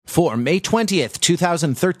For May 20th,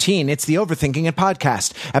 2013, it's the Overthinking It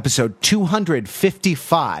podcast, episode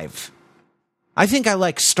 255. I think I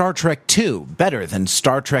like Star Trek II better than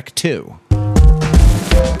Star Trek II.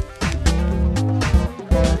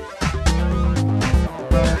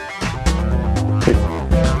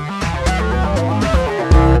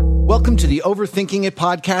 Welcome to the Overthinking It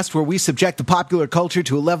podcast, where we subject the popular culture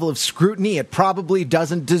to a level of scrutiny it probably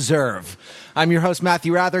doesn't deserve. I'm your host,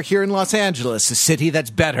 Matthew Rather, here in Los Angeles, a city that's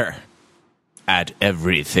better at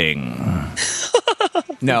everything.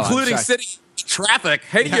 No, including city traffic.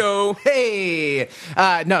 Hey, yo. Hey.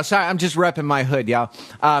 No, sorry, I'm just repping my hood, y'all.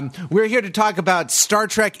 We're here to talk about Star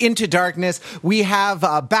Trek Into Darkness. We have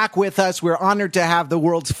back with us, we're honored to have the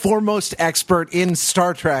world's foremost expert in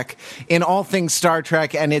Star Trek, in all things Star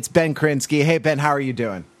Trek, and it's Ben Krinsky. Hey, Ben, how are you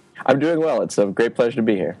doing? I'm doing well. It's a great pleasure to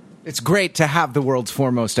be here. It's great to have the world's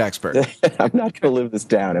foremost expert. I'm not going to live this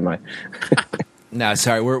down, am I? No,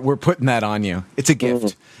 sorry, we're putting that on you. It's a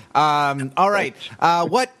gift. All right.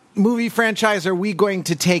 What movie franchise are we going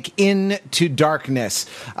to take into darkness?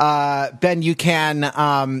 Ben, you can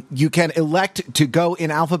elect to go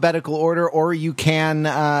in alphabetical order, or you can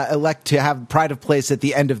elect to have pride of place at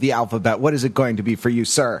the end of the alphabet. What is it going to be for you,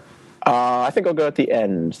 sir? I think I'll go at the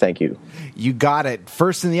end. Thank you. You got it.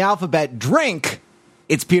 First in the alphabet, drink.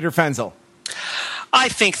 It's Peter Fenzel. I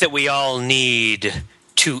think that we all need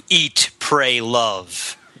to eat, pray,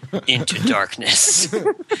 love into darkness,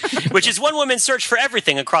 which is one woman's search for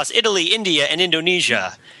everything across Italy, India, and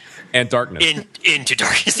Indonesia. And darkness. Into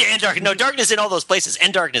darkness. And darkness. No, darkness in all those places.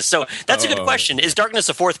 And darkness. So that's a good question. Is darkness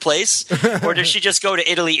a fourth place? Or does she just go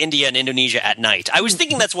to Italy, India, and Indonesia at night? I was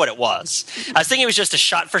thinking that's what it was. I was thinking it was just a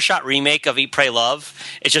shot-for-shot remake of Eat, Pray, Love.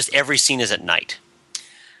 It's just every scene is at night.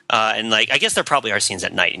 And I guess there probably are scenes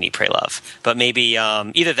at night in Eat, Pray, Love. But maybe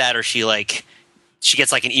either that or she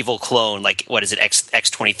gets an evil clone, what is it,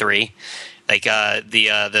 X-23?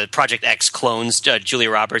 The Project X clones Julia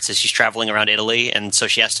Roberts as she's traveling around Italy, and so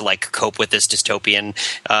she has to cope with this dystopian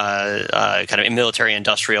kind of military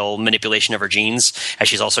industrial manipulation of her genes, as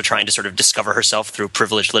she's also trying to sort of discover herself through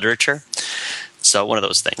privileged literature. So one of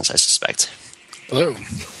those things, I suspect. Hello.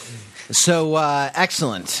 So,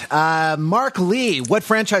 excellent. Mark Lee, what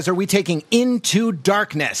franchise are we taking into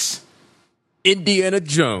darkness? Indiana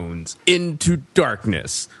Jones, Into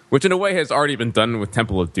Darkness, which in a way has already been done with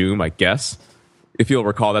Temple of Doom, I guess. If you'll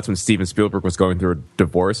recall, that's when Steven Spielberg was going through a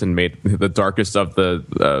divorce and made the darkest of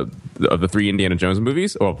the three Indiana Jones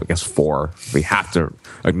movies. Well, I guess four. We have to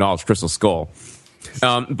acknowledge Crystal Skull.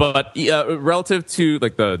 But relative to the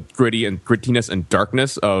grittiness and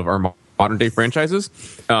darkness of our modern day franchises,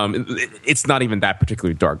 it's not even that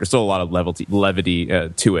particularly dark. There's still a lot of levity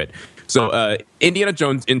to it. So Indiana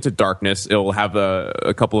Jones Into Darkness, it will have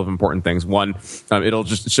a couple of important things. One, it'll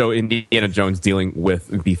just show Indiana Jones dealing with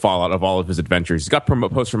the fallout of all of his adventures. He's got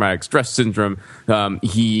post-traumatic stress syndrome.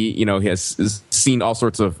 He has seen all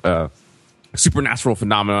sorts of supernatural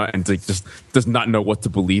phenomena and just does not know what to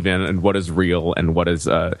believe in and what is real and what is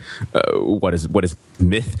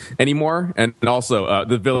myth anymore. And also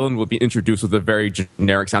the villain will be introduced with a very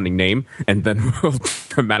generic sounding name and then will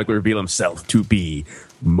dramatically reveal himself to be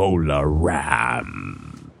Mola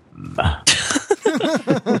Ram.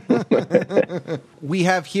 We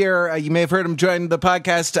have here, you may have heard him join the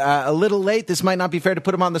podcast a little late. This might not be fair to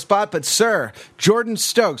put him on the spot, but sir, Jordan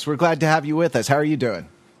Stokes, we're glad to have you with us. How are you doing?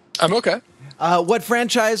 I'm okay. What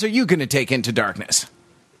franchise are you going to take into darkness?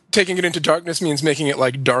 Taking it into darkness means making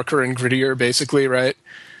it darker and grittier, basically, right?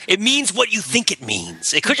 It means what you think it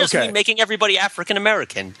means. It could just mean making everybody African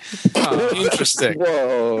American. Interesting.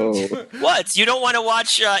 Whoa. What? You don't want to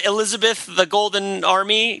watch Elizabeth the Golden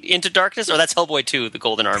Army Into Darkness? Or that's Hellboy 2, the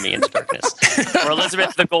Golden Army Into Darkness. Or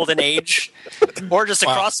Elizabeth the Golden Age. Or just a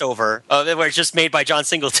crossover where it's just made by John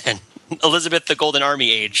Singleton. Elizabeth the Golden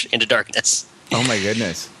Army Age Into Darkness. Oh my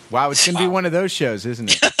goodness. Wow, it's going to be one of those shows,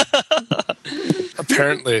 isn't it?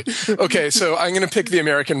 Apparently. Okay, so I'm going to pick the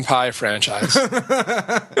American Pie franchise.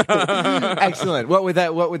 Excellent. What would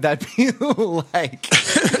that be like?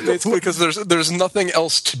 Basically, because there's nothing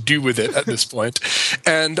else to do with it at this point.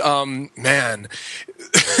 And man,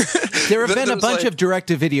 there have been a bunch of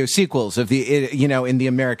direct-to-video sequels of in the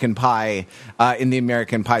American Pie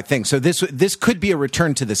thing. So this could be a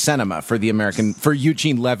return to the cinema for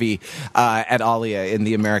Eugene Levy at Alia in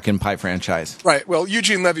the American Pie franchise. Right. Well,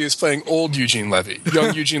 Eugene Levy is playing old Eugene Levy.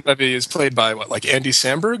 Young Eugene Levy is played by Andy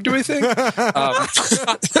Samberg, do we think?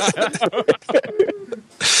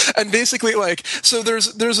 And basically, so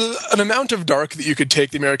there's an amount of dark that you could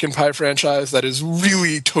take the American Pie franchise that is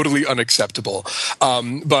really totally unacceptable.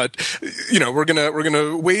 But we're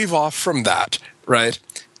gonna wave off from that, right?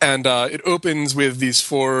 And it opens with these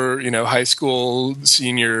four, high school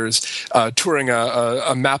seniors touring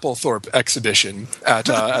a Mapplethorpe exhibition at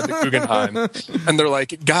the Guggenheim. And they're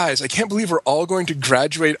like, guys, I can't believe we're all going to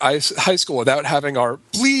graduate high school without having our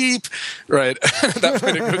bleep, right? At that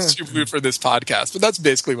point, it goes too blue for this podcast. But that's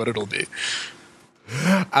basically what it'll be.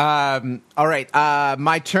 All right,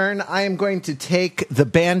 my turn. I am going to take the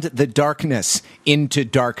band The Darkness into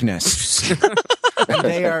darkness.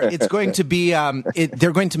 And it's going to be,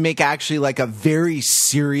 they're going to make actually like a very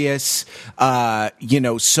serious,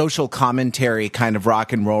 social commentary kind of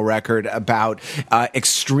rock and roll record about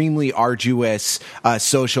extremely arduous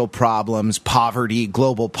social problems, poverty,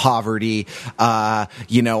 global poverty,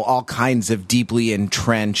 all kinds of deeply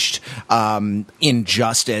entrenched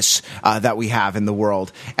injustice that we have in the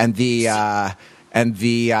world, and the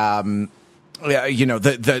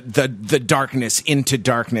darkness into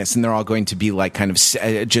darkness, and they're all going to be like kind of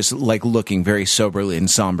just like looking very soberly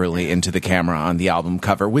and somberly into the camera on the album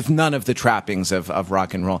cover with none of the trappings of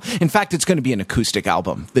rock and roll. In fact, it's going to be an acoustic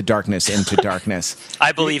album, The Darkness into Darkness.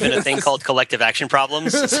 I believe in a thing called collective action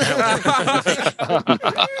problems.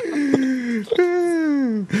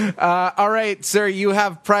 All right, sir, you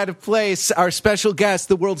have pride of place. Our special guest,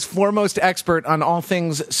 the world's foremost expert on all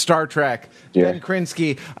things Star Trek, Ben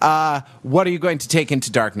Krinsky. What are you going to take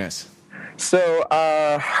into darkness? So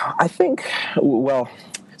I think,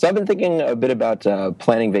 so I've been thinking a bit about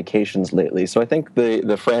planning vacations lately. So I think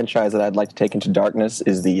the franchise that I'd like to take into darkness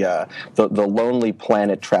is the Lonely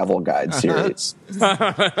Planet Travel Guide series.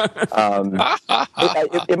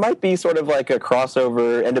 It might be sort of like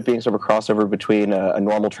end up being sort of a crossover between a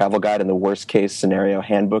normal travel guide and the worst case scenario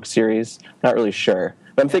handbook series. Not really sure.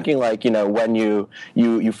 But I'm thinking when you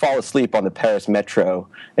fall asleep on the Paris metro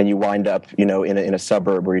and you wind up, in a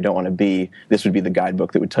suburb where you don't want to be, this would be the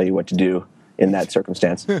guidebook that would tell you what to do in that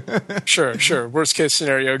circumstance. Sure. Worst case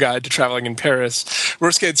scenario guide to traveling in Paris.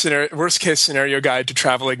 Worst case scenario guide to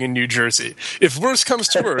traveling in New Jersey. If worst comes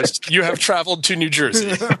to worst, you have traveled to New Jersey.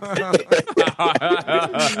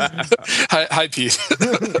 Hi, Pete.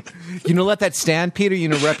 Let that stand, Peter.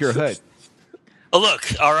 Rep your hood. Well, look,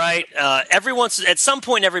 all right. At some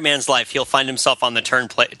point in every man's life, he'll find himself on the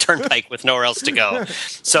turnpike with nowhere else to go.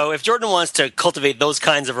 So if Jordan wants to cultivate those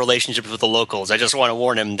kinds of relationships with the locals, I just want to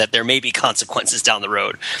warn him that there may be consequences down the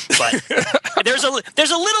road. But there's a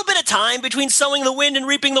little bit of time between sowing the wind and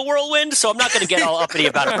reaping the whirlwind, so I'm not going to get all uppity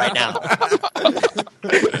about it right now.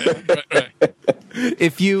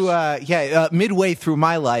 If you, midway through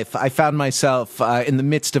my life, I found myself in the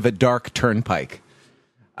midst of a dark turnpike.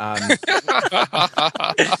 All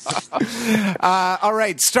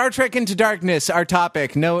right, Star Trek Into Darkness, our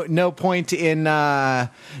topic. No point in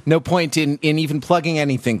even plugging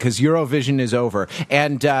anything because Eurovision is over.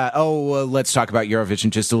 And let's talk about Eurovision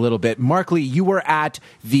just a little bit. Mark Lee, you were at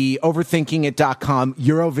the overthinkingit.com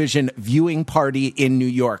Eurovision viewing party in New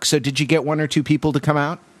York. So did you get one or two people to come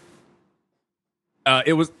out?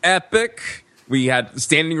 It was epic. We had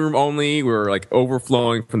standing room only. We were like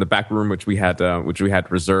overflowing from the back room, which we had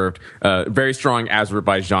reserved. Very strong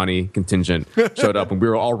Azerbaijani contingent showed up, and we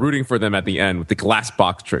were all rooting for them at the end with the glass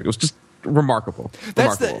box trick. It was just remarkable.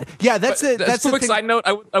 That's the quick side note.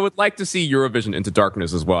 I would like to see Eurovision Into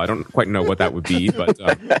Darkness as well. I don't quite know what that would be, but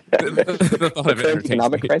the thought of it entertains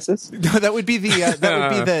economic me. crisis. No, that would be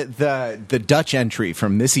the Dutch entry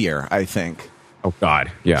from this year, I think. Oh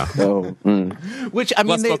God, yeah. Which I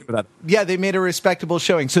mean, they made a respectable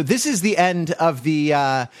showing. So this is the end of the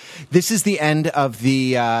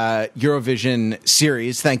Eurovision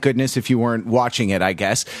series. Thank goodness if you weren't watching it, I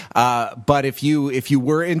guess. But if you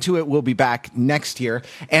were into it, we'll be back next year.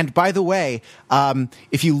 And by the way,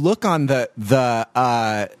 if you look on the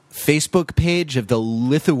Facebook page of the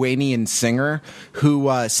Lithuanian singer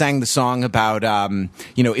who sang the song about,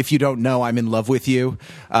 if you don't know, I'm in love with you,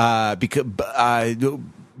 but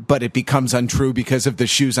it becomes untrue because of the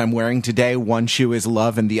shoes I'm wearing today. One shoe is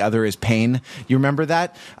love and the other is pain. You remember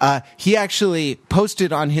that? He actually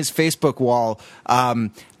posted on his Facebook wall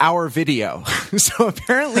our video. So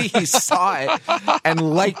apparently he saw it and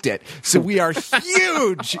liked it. So we are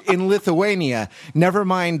huge in Lithuania. Never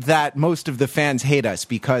mind that most of the fans hate us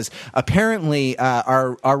because apparently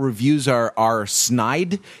our reviews are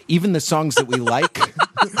snide. Even the songs that we like,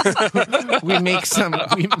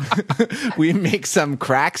 we make some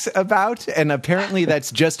cracks about, and apparently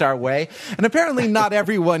that's just our way. And apparently not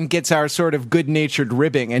everyone gets our sort of good-natured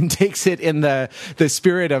ribbing and takes it in the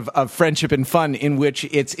spirit of friendship and fun in which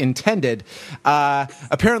it's intended.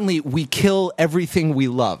 Apparently we kill everything we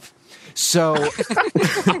love. So,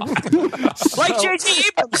 Like J.J.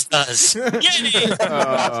 Abrams does. Yay!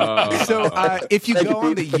 If you go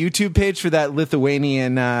on the YouTube page for that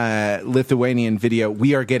Lithuanian video,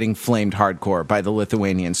 we are getting flamed hardcore by the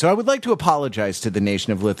Lithuanians. So I would like to apologize to the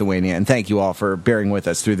nation of Lithuania and thank you all for bearing with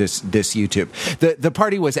us through this YouTube. The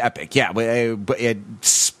party was epic. Yeah, it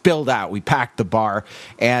spilled out. We packed the bar,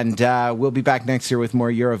 and we'll be back next year with more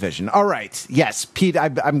Eurovision. All right. Yes, Pete,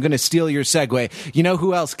 I'm going to steal your segue. You know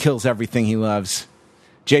who else kills everything he loves?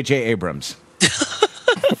 J.J. Abrams.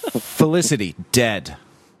 Felicity, dead.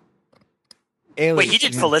 Alias. Wait, he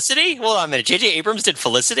did Felicity? Hold on a minute. J.J. Abrams did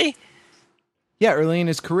Felicity? Yeah, early in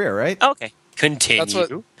his career, right? Okay.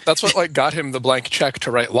 Continue. That's what like got him the blank check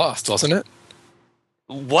to write Lost, wasn't it?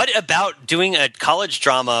 What about doing a college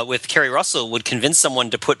drama with Kerry Russell would convince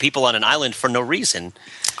someone to put people on an island for no reason?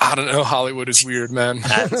 I don't know. Hollywood is weird, man.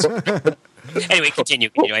 Anyway,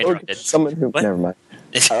 continue. I interrupted. Never mind.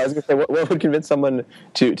 I was going to say, what would convince someone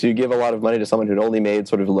to give a lot of money to someone who'd only made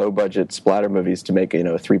sort of low-budget splatter movies to make a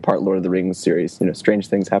 3-part Lord of the Rings series? Strange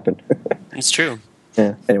things happen. It's true.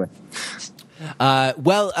 Yeah. Anyway.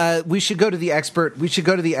 We should go to the expert. We should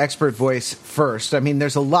go to the expert voice first. I mean,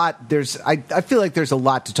 there's a lot. I feel like there's a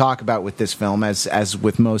lot to talk about with this film, as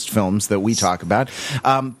with most films that we talk about.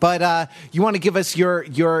 But you want to give us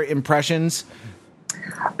your impressions?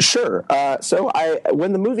 Sure. So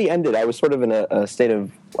when the movie ended, I was sort of in a state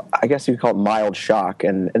of, I guess you could call it mild shock,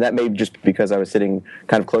 and that may just because I was sitting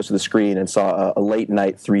kind of close to the screen and saw a late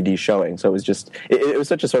night 3D showing. So it was just, it was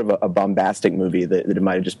such a sort of a bombastic movie that it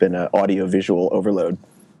might have just been an audio visual overload.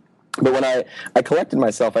 But when I collected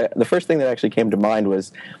myself, the first thing that actually came to mind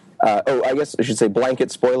was, I guess I should say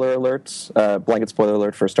blanket spoiler alerts. Blanket spoiler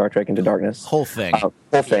alert for Star Trek Into Darkness. Whole thing. Whole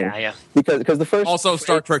thing. Yeah. Because the first... Also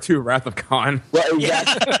Star Trek II, Wrath of Khan. Well,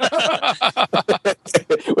 exactly.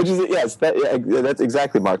 Which is, yes, that's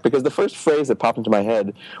exactly, Mark. Because the first phrase that popped into my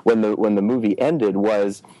head when the movie ended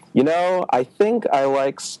was, I think I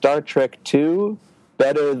like Star Trek II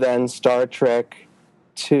better than Star Trek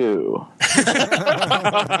 2. And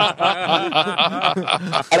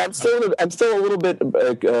I'm still a little bit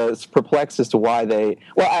perplexed as to why they.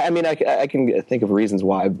 Well, I can think of reasons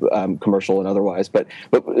why, commercial and otherwise. But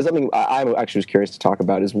something I'm actually just curious to talk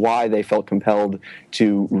about is why they felt compelled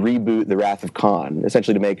to reboot The Wrath of Khan,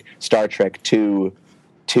 essentially to make Star Trek 2.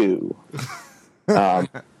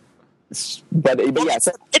 But yeah,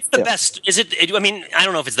 it's the best. Is it? I mean, I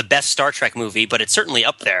don't know if it's the best Star Trek movie, but it's certainly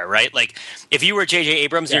up there, right? Like, if you were J.J.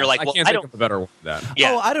 Abrams and you're like, well, I don't think of a better one than that.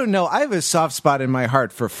 Yeah. Oh, I don't know. I have a soft spot in my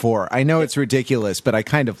heart for 4. I know it's ridiculous, but I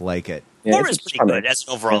kind of like it. 4 is pretty good as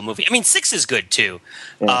an overall movie. I mean, 6 is good too.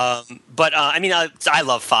 Yeah. But I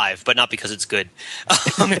love 5, but not because it's good.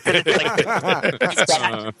 It's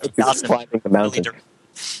climbing the mountain.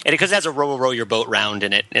 And because it has a row your boat round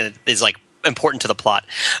in it, and it is like important to the plot.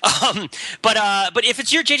 But if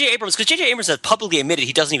it's your J.J. Abrams, because J.J. Abrams has publicly admitted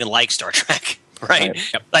he doesn't even like Star Trek, right?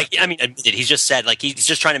 Yep. Admitted. He's just said, like, he's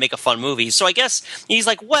just trying to make a fun movie. So I guess he's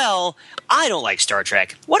like, well, I don't like Star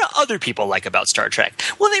Trek. What do other people like about Star Trek?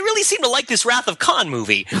 Well, they really seem to like this Wrath of Khan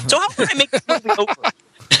movie. So how can I make this movie over?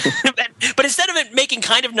 But instead of it making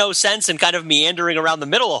kind of no sense and kind of meandering around the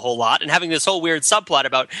middle a whole lot and having this whole weird subplot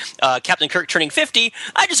about Captain Kirk turning 50,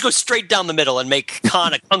 I just go straight down the middle and make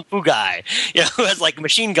Khan a kung fu guy, who has like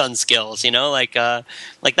machine gun skills, like that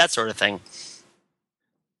sort of thing.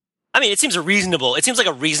 I mean, it seems like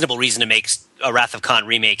a reasonable reason to make a Wrath of Khan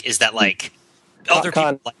remake is that like other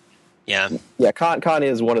people. Yeah, Khan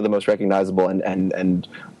is one of the most recognizable and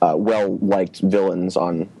well liked villains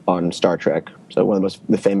on Star Trek. So one of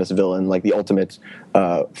the famous villain, like the ultimate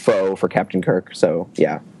foe for Captain Kirk. So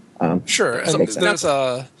yeah, sure. And there's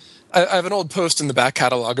I have an old post in the back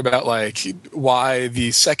catalog about like why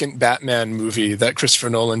the second Batman movie that Christopher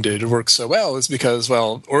Nolan did works so well is because,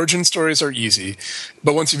 well, origin stories are easy,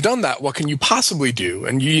 but once you've done that, what can you possibly do?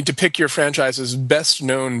 And you need to pick your franchise's best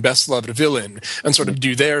known, best loved villain and sort of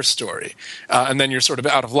do their story, and then you're sort of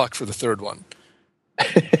out of luck for the third one.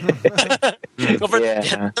 Well, for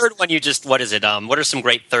the third one, you just, what is it? What are some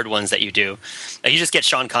great third ones that you do? You just get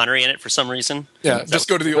Sean Connery in it for some reason? Yeah, just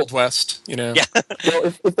go to the Old West, Yeah. Well,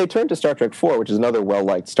 if they turn to Star Trek 4, which is another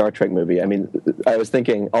well-liked Star Trek movie, I mean, I was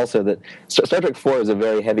thinking also that Star Trek 4 is a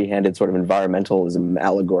very heavy-handed sort of environmentalism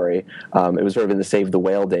allegory. It was sort of in the Save the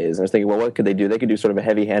Whale days. And I was thinking, well, what could they do? They could do sort of a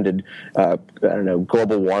heavy-handed,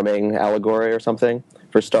 global warming allegory or something.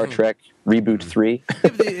 for Star Trek Reboot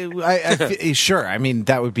 3? Sure. I mean,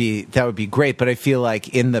 that would be great. But I feel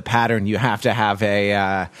like in the pattern, you have to have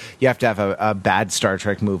a bad Star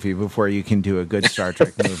Trek movie before you can do a good Star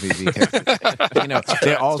Trek movie, because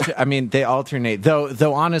they alternate.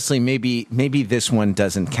 Though honestly, maybe this one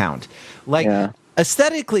doesn't count.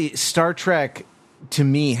 Aesthetically, Star Trek, to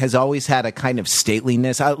me, has always had a kind of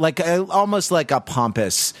stateliness, almost like a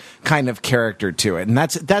pompous kind of character to it, and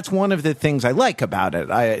that's one of the things I like about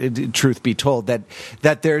it. Truth be told,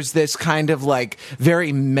 that there's this kind of like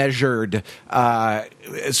very measured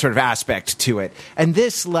sort of aspect to it, and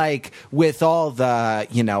this, like, with all the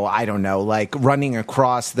I don't know, like running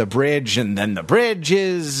across the bridge and then the bridge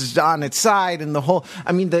is on its side and the whole.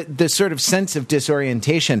 I mean, the sort of sense of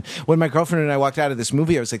disorientation. When my girlfriend and I walked out of this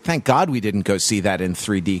movie, I was like, thank God we didn't go see that in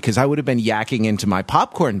 3D, because I would have been yakking into my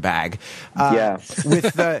popcorn bag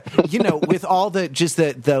with the with all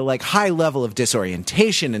the like high level of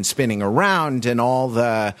disorientation and spinning around and all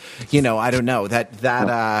the I don't know, that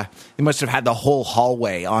they must have had the whole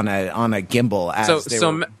hallway on a gimbal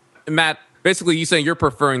as Matt, basically you saying you're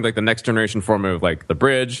preferring like the next generation form of like the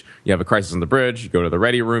bridge. You have a crisis on the bridge, you go to the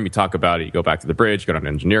ready room, you talk about it, you go back to the bridge, you go down to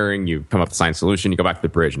engineering, you come up with a science solution, you go back to the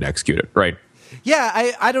bridge and execute it, right?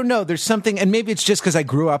 Yeah, I don't know. There's something, and maybe it's just because I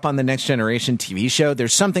grew up on the Next Generation TV show.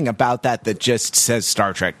 There's something about that just says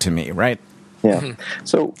Star Trek to me, right? Yeah.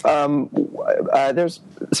 So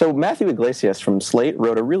Matthew Iglesias from Slate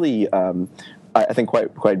wrote a really, I think,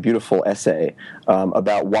 quite beautiful essay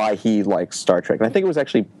about why he likes Star Trek. And I think it was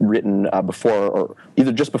actually written before, or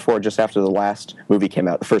either just before or just after the last movie came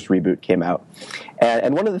out, the first reboot came out.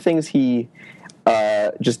 And one of the things he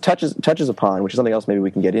just touches upon, which is something else maybe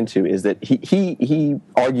we can get into, is that he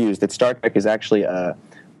argues that Star Trek is actually a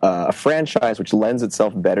franchise which lends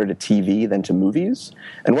itself better to TV than to movies.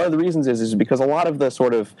 And one of the reasons is because a lot of the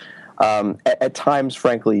sort of at times,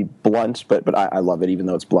 frankly, blunt, but I love it even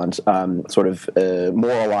though it's blunt, sort of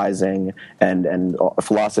moralizing and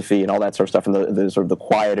philosophy and all that sort of stuff, and the sort of the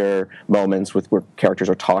quieter moments where characters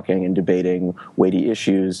are talking and debating weighty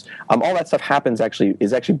issues, all that stuff is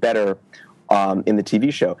actually better in the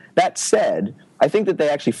TV show. That said, I think that they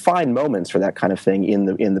actually find moments for that kind of thing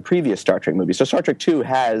in the previous Star Trek movies. So Star Trek II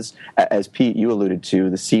has, as Pete, you alluded to,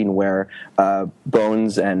 the scene where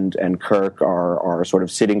Bones and Kirk are sort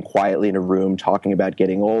of sitting quietly in a room talking about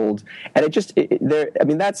getting old, and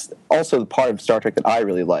that's also the part of Star Trek that I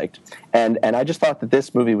really liked, and I just thought that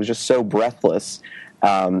this movie was just so breathless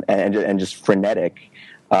and just frenetic.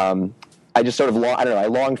 I just sort of I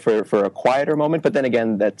longed for a quieter moment, but then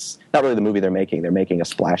again, that's not really the movie they're making. They're making a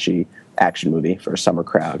splashy action movie for a summer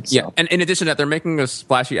crowd. So. Yeah, and in addition to that, they're making a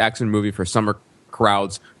splashy action movie for summer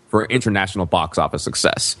crowds for international box office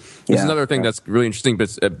success. This is another thing that's really interesting, but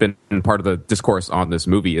it's been part of the discourse on this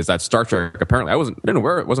movie, is that Star Trek, apparently, I wasn't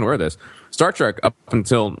aware of this, Star Trek up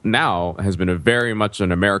until now has been very much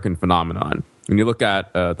an American phenomenon. When you look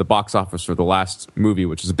at the box office for the last movie,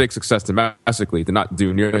 which is a big success domestically, did not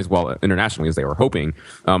do nearly as well internationally as they were hoping.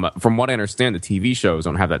 From what I understand, the TV shows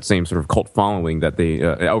don't have that same sort of cult following that they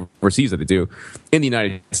overseas that they do in the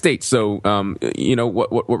United States. So,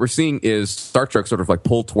 what we're seeing is Star Trek sort of like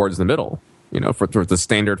pulled towards the middle, for the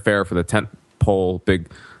standard fare for the tent pole, big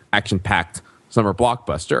action-packed summer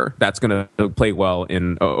blockbuster. That's going to play well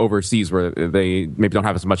in overseas, where they maybe don't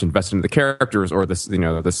have as much invested in the characters or this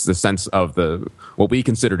sense of what we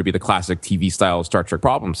consider to be the classic TV style Star Trek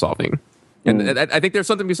problem solving. And I think there's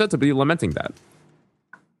something to be said to be lamenting that.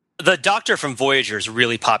 The Doctor from Voyager is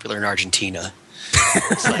really popular in Argentina.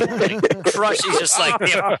 It's like crushed. He's just like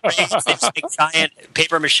they make giant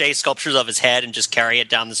paper mache sculptures of his head and just carry it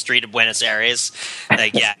down the street of Buenos Aires.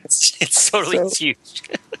 Like, yeah, it's totally huge.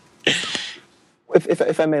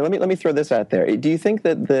 If I may, let me throw this out there. Do you think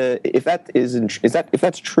that if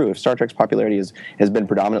that's true, if Star Trek's popularity has been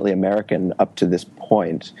predominantly American up to this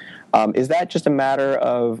point, is that just a matter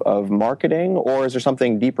of marketing, or is there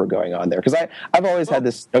something deeper going on there? Because I've always had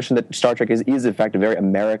this notion that Star Trek is in fact a very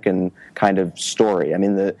American kind of story. I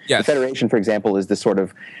mean, the Federation, for example, is this sort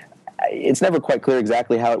of, it's never quite clear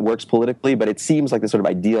exactly how it works politically, but it seems like this sort of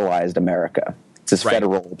idealized America. It's this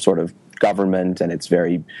federal sort of government, and it's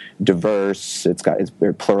very diverse. It's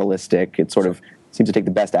very pluralistic. It sort of seems to take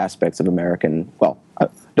the best aspects of American. Well, I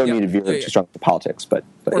don't need to veer too strong to politics, but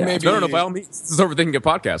maybe no. By all means, this is overthinking a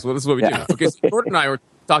podcast. Well, this is what we do. Okay, so Jordan and I were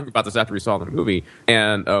talking about this after we saw the movie,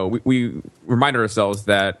 and we reminded ourselves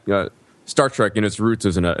that Star Trek, in its roots,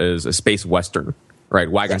 is a space western. Right,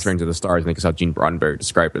 wagon train to the stars, I think is how Gene Roddenberry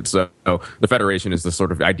described it. So the Federation is the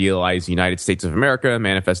sort of idealized United States of America,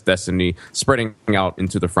 manifest destiny, spreading out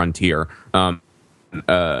into the frontier.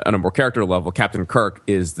 on a more character level, Captain Kirk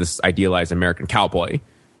is this idealized American cowboy,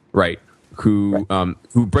 right? Who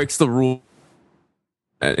breaks the rule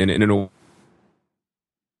in a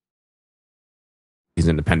he's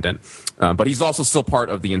independent, but he's also still part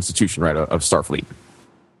of the institution, right, of Starfleet.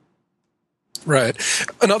 Right.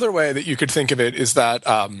 Another way that you could think of it is that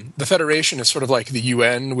the Federation is sort of like the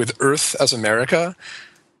UN with Earth as America,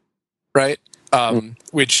 right?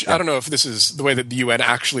 Which I don't know if this is the way that the UN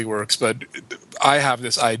actually works, but I have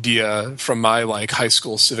this idea from my high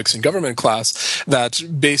school civics and government class that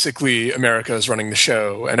basically America is running the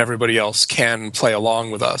show and everybody else can play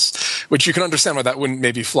along with us, which you can understand why that wouldn't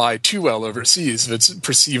maybe fly too well overseas if it's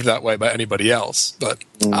perceived that way by anybody else. But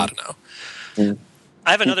I don't know.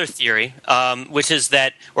 I have another theory, which is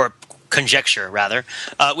that, or conjecture rather,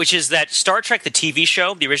 which is that Star Trek, the TV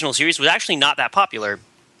show, the original series, was actually not that popular.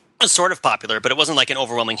 It was sort of popular, but it wasn't like an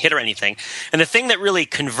overwhelming hit or anything. And the thing that really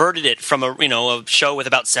converted it from a show with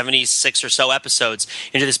about 76 or so episodes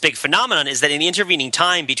into this big phenomenon is that in the intervening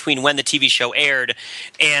time between when the TV show aired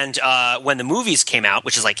and when the movies came out,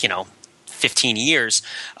 which is 15 years,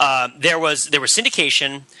 there was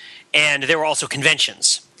syndication and there were also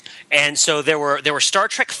conventions. And so there were Star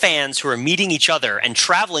Trek fans who were meeting each other and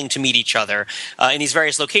traveling to meet each other in these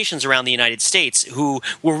various locations around the United States who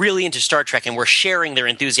were really into Star Trek and were sharing their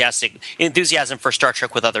enthusiasm for Star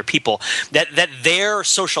Trek with other people. That their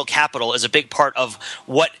social capital is a big part of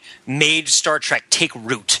what made Star Trek take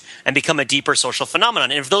root and become a deeper social phenomenon.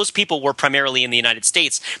 And if those people were primarily in the United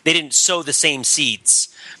States, they didn't sow the same seeds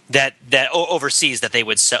that overseas that they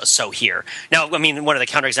would sow here. Now, I mean, one of the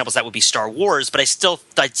counterexamples that would be Star Wars, but I still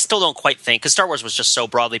don't quite think, because Star Wars was just so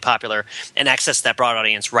broadly popular and accessed that broad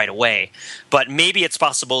audience right away. But maybe it's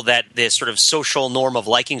possible that the sort of social norm of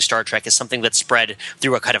liking Star Trek is something that's spread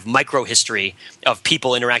through a kind of micro history of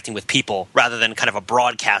people interacting with people rather than kind of a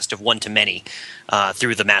broadcast of one to many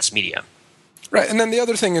through the mass media. Right, and then the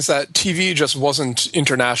other thing is that TV just wasn't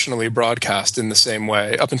internationally broadcast in the same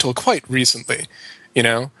way up until quite recently,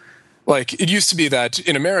 It used to be that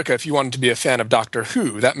in America, if you wanted to be a fan of Doctor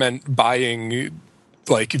Who, that meant buying,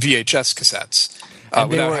 VHS cassettes.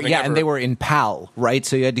 And they were in PAL, right?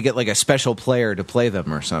 So you had to get a special player to play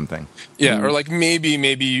them or something. Yeah, or maybe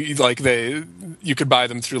you could buy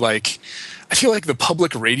them through I feel like the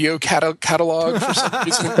public radio catalog for some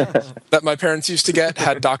reason that my parents used to get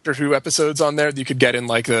had Doctor Who episodes on there that you could get in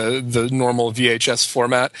the normal VHS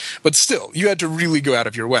format. But still, you had to really go out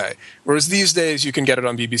of your way. Whereas these days, you can get it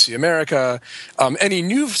on BBC America. Any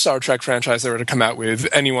new Star Trek franchise they were to come out with,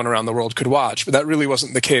 anyone around the world could watch. But that really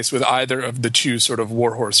wasn't the case with either of the two sort of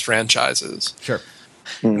warhorse franchises. Sure.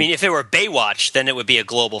 I mean, if it were Baywatch, then it would be a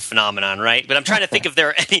global phenomenon, right? But I'm trying to think if there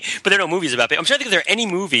are any, but there are no movies about it. I'm trying to think if there are any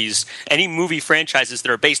movie franchises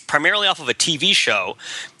that are based primarily off of a TV show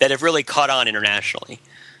that have really caught on internationally.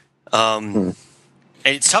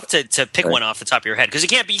 And it's tough to pick one off the top of your head because you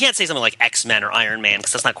can't say something like X-Men or Iron Man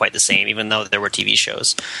because that's not quite the same, even though there were TV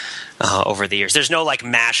shows over the years. There's no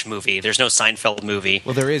MASH movie. There's no Seinfeld movie.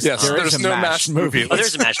 Well, there is. Yes, there's no MASH movie. Oh,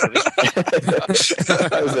 there's a MASH movie.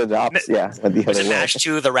 That was the opposite. Yeah, the Was other it way. MASH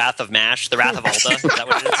 2, The Wrath of MASH? The Wrath of Alta? Is that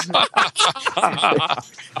what it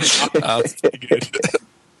is? That's pretty good.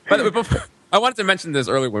 But I wanted to mention this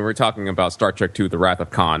earlier when we were talking about Star Trek II, The Wrath of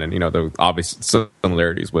Khan, and the obvious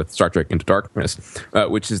similarities with Star Trek Into Darkness,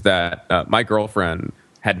 which is that my girlfriend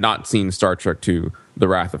had not seen Star Trek II, The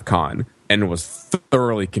Wrath of Khan, and was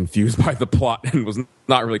thoroughly confused by the plot and was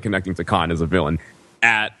not really connecting to Khan as a villain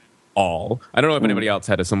at all. I don't know if anybody else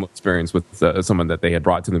had a similar experience with someone that they had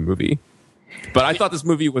brought to the movie. But I thought this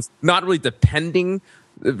movie was not really depending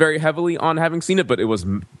very heavily on having seen it, but it was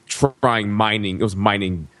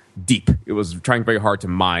mining deep. It was trying very hard to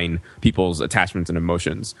mine people's attachments and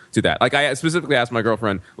emotions to that. I specifically asked my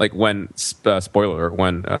girlfriend, when spoiler,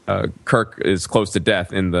 when Kirk is close to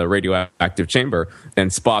death in the radioactive chamber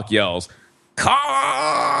and Spock yells,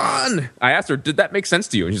 "Khan!" I asked her, "Did that make sense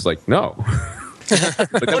to you?" And she's like, "No." Well,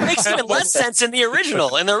 it makes even less sense in the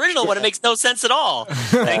original. In the original one, it makes no sense at all.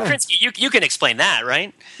 Krinsky, you can explain that,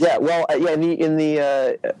 right? Yeah, well, in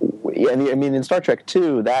Star Trek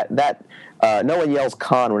 2, that no one yells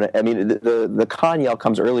Khan. The Khan yell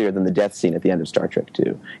comes earlier than the death scene at the end of Star Trek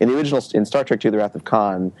 2. In the original, in Star Trek 2: The Wrath of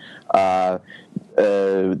Khan,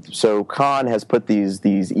 so Khan has put these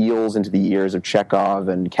eels into the ears of Chekhov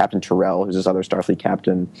and Captain Terrell, who's this other Starfleet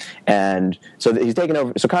captain, and so he's taken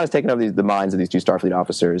over. So Khan has taken over the minds of these two Starfleet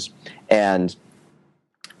officers, and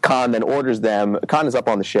Khan then orders them. Khan is up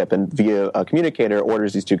on the ship and via a communicator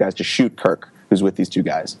orders these two guys to shoot Kirk, who's with these two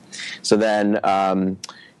guys. So then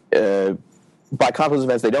by confluence of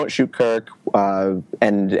events, they don't shoot Kirk,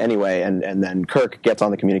 and then Kirk gets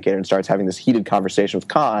on the communicator and starts having this heated conversation with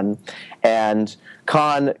Khan, and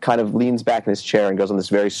Khan kind of leans back in his chair and goes on this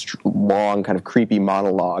very long, kind of creepy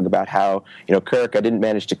monologue about how, Kirk, I didn't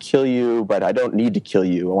manage to kill you, but I don't need to kill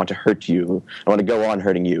you. I want to hurt you. I want to go on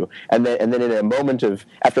hurting you. And then in a moment of,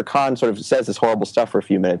 after Khan sort of says this horrible stuff for a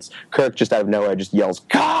few minutes, Kirk just out of nowhere just yells,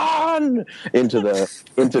 Khan! into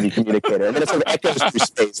the communicator. And then it sort of echoes through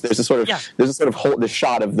space. There's a sort of this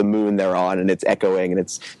shot of the moon they're on, and it's echoing,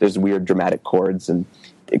 and there's weird dramatic chords, and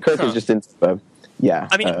Kirk is just in yeah.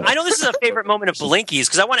 I mean, I know this is a favorite moment of Blinky's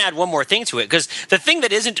because I want to add one more thing to it. Because the thing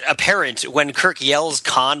that isn't apparent when Kirk yells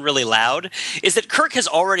Khan really loud is that Kirk has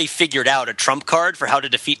already figured out a trump card for how to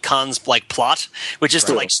defeat Khan's plot, which is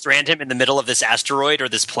to strand him in the middle of this asteroid or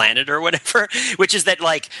this planet or whatever. Which is that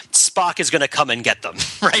Spock is going to come and get them,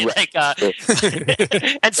 right?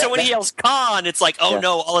 And so when he yells Khan, it's like, oh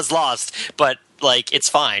no, all is lost. But it's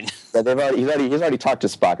fine. Yeah, he's already talked to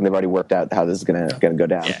Spock, and they've already worked out how this is going to go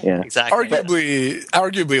down. Yeah, exactly.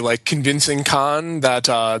 Arguably, convincing Khan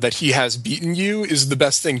that he has beaten you is the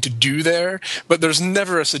best thing to do there. But there's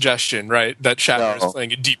never a suggestion, right, that Shatner is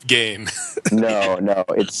playing a deep game. No,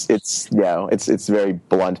 it's very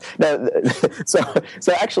blunt. Now, so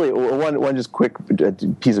actually, one just quick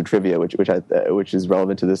piece of trivia, which is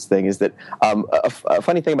relevant to this thing, is that a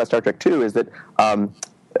funny thing about Star Trek II is that.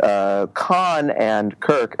 Khan and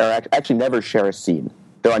Kirk are actually never share a scene.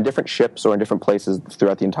 They're on different ships or in different places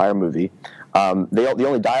throughout the entire movie. The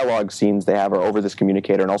only dialogue scenes they have are over this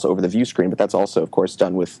communicator and also over the view screen, but that's also, of course,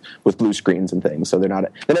 done with blue screens and things. So they're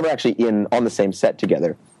never actually on the same set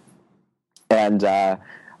together. And so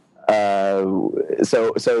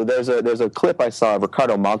there's a clip I saw of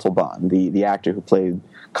Ricardo Montalban, the actor who played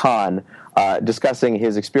Khan, discussing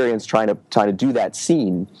his experience trying to do that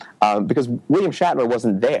scene because William Shatner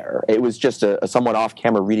wasn't there. It was just someone off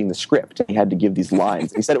camera reading the script. He had to give these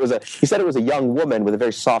lines. He said it was a young woman with a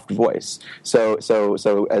very soft voice. So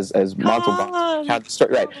as Montalban had the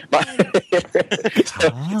story right.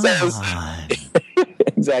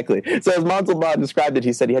 Exactly. So as Montalban described it,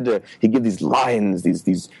 he said he'd give these lines,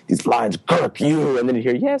 these lines, Kirk, you, and then he'd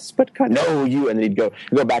hear yes, but no, you, and then he'd go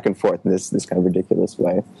back and forth in this kind of ridiculous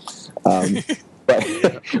way. But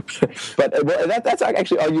that's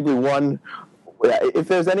actually arguably one. If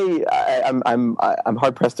there's any, I'm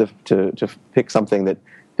hard pressed to pick something that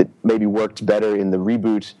maybe worked better in the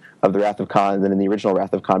reboot of The Wrath of Khan than in the original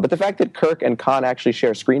Wrath of Khan. But the fact that Kirk and Khan actually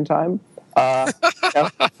share screen time,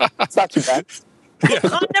 it's not too bad.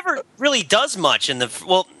 Khan never really does much in the.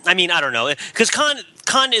 Well, I mean, I don't know, because Khan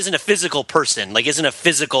isn't a physical person, isn't a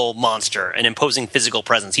physical monster, an imposing physical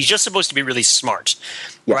presence. He's just supposed to be really smart,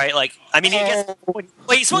 right?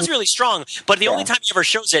 He's supposed to be really strong, but the only time he ever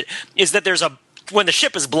shows it is that when the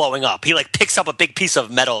ship is blowing up, he picks up a big piece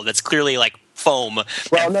of metal that's clearly foam.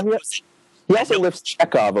 Well, no, he also lifts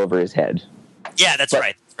Chekhov over his head. Yeah, that's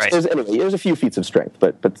right. Right. There's a few feats of strength,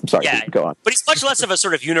 but I'm sorry, go on. But he's much less of a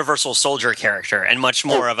sort of universal soldier character and much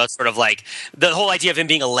more of a sort of the whole idea of him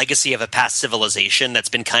being a legacy of a past civilization that's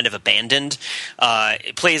been kind of abandoned.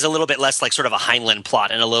 It plays a little bit less like sort of a Heinlein plot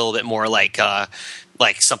and a little bit more like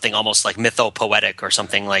something almost like mythopoetic or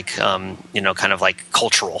something kind of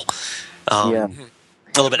cultural. A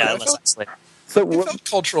little bit adolescent. So it felt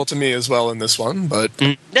cultural to me as well in this one, but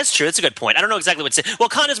that's true. That's a good point. I don't know exactly what to say. Well,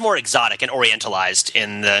 Khan is more exotic and orientalized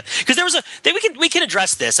in the because there was we can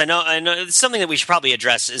address this. I know it's something that we should probably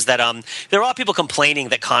address is that there are a lot of people complaining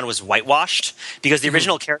that Khan was whitewashed because the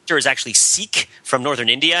original character is actually Sikh from northern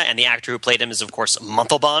India, and the actor who played him is of course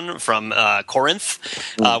Montalban from Corinth,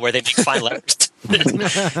 where they make fine letters.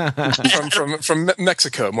 from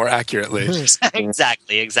Mexico, more accurately.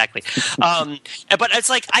 Exactly. But it's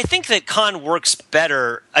I think that Khan works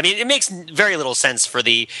better. I mean, it makes very little sense for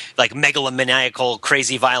the megalomaniacal,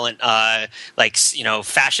 crazy, violent,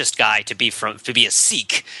 fascist guy to be a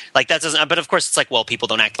Sikh. That doesn't. But of course, it's people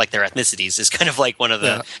don't act like their ethnicities is kind of one of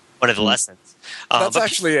the lessons. That's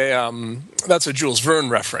actually that's a Jules Verne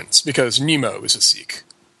reference because Nemo is a Sikh.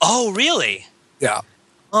 Oh, really? Yeah.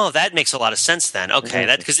 Oh, that makes a lot of sense then. Okay,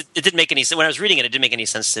 that because it didn't make any sense when I was reading it. It didn't make any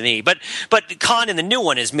sense to me. But Khan in the new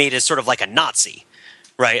one is made as sort of like a Nazi,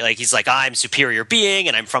 right? He's I'm superior being,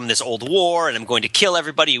 and I'm from this old war, and I'm going to kill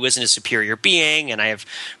everybody who isn't a superior being, and I have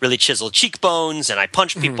really chiseled cheekbones, and I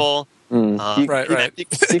punch people. Right.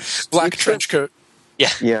 Black trench coat.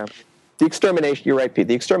 Yeah. The extermination, you're right, Pete.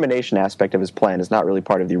 The extermination aspect of his plan is not really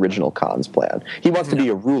part of the original Khan's plan. He wants to be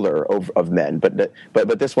a ruler of men, but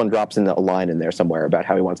this one drops in a line in there somewhere about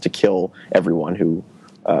how he wants to kill everyone who,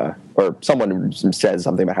 or someone says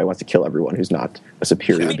something about how he wants to kill everyone who's not a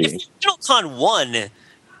superior being. If the original Khan won,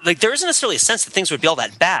 like there isn't necessarily a sense that things would be all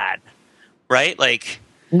that bad, right? Like,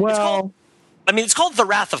 it's called The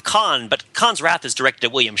Wrath of Khan, but Khan's wrath is directed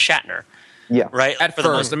at William Shatner. Yeah. Right. At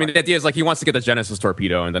first, I mean, the idea is like he wants to get the Genesis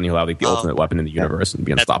torpedo, and then he'll have like the ultimate weapon in the universe and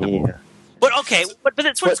be unstoppable. Yeah. But okay, but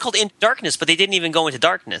that's what it's called, Into Darkness. But they didn't even go into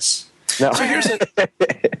darkness. No. So here's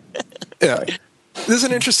there's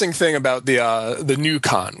an interesting thing about the new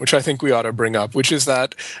Khan, which I think we ought to bring up, which is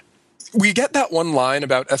that we get that one line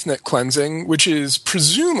about ethnic cleansing, which is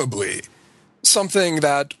presumably something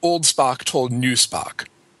that old Spock told new Spock,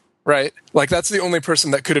 right? Like that's the only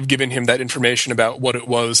person that could have given him that information about what it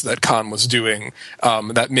was that Khan was doing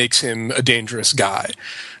that makes him a dangerous guy.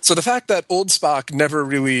 So the fact that old Spock never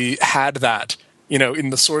really had that, in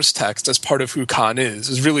the source text as part of who Khan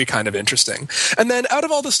is really kind of interesting. And then out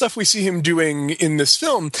of all the stuff we see him doing in this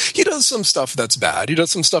film, he does some stuff that's bad. He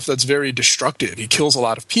does some stuff that's very destructive. He kills a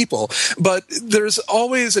lot of people. But there's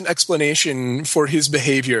always an explanation for his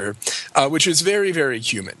behavior, which is very, very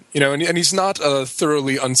human. And he's not a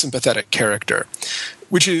thoroughly unsympathetic character,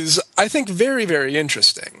 which is, I think, very, very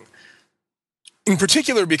interesting. In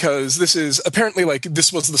particular, because this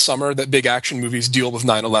was the summer that big action movies deal with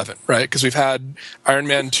 9/11, right? Because we've had Iron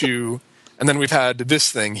Man 2, and then we've had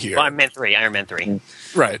this thing here. Well, Iron Man 3.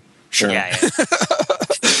 Right. Sure. Yeah.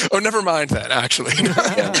 Oh, never mind that, actually.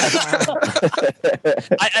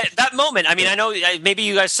 That moment, I mean, I know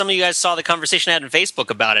maybe some of you guys saw the conversation I had on Facebook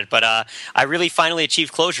about it, but I really finally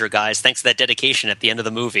achieved closure, guys, thanks to that dedication at the end of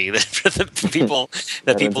the movie for the people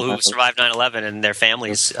who survived 9/11 and their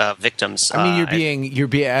families, victims. I mean, you're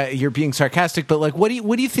being sarcastic, but like, what do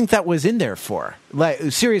you think that was in there for?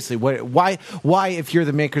 Like, seriously, why, if you're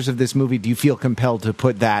the makers of this movie, do you feel compelled to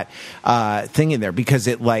put that thing in there? Because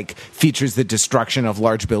it like features the destruction of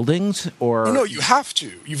large buildings, or no, you have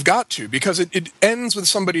to. You've got to, because it ends with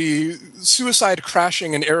somebody suicide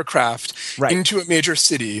crashing an aircraft into a major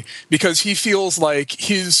city because he feels like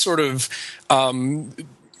his sort of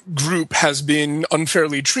group has been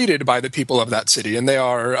unfairly treated by the people of that city, and they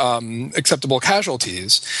are acceptable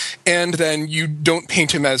casualties. And then you don't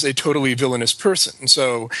paint him as a totally villainous person.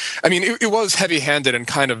 So, I mean, it was heavy-handed and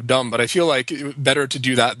kind of dumb, but I feel like better to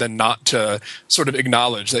do that than not to sort of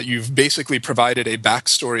acknowledge that you've basically provided a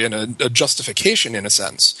backstory and a justification, in a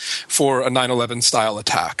sense, for a 9/11 style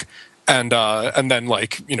attack, and then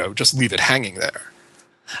just leave it hanging there.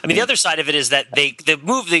 I mean, the other side of it is that the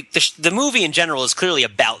movie in general is clearly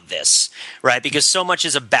about this, right? Because so much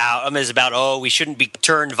is about we shouldn't be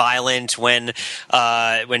turned violent when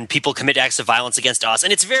people commit acts of violence against us,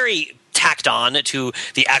 and it's very tacked on to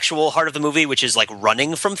the actual heart of the movie, which is like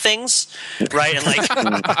running from things, right? And like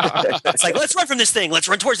it's like, let's run from this thing, let's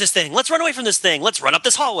run towards this thing, let's run away from this thing, let's run up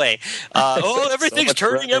this hallway. Everything's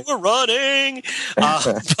turning and we're running.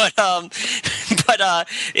 But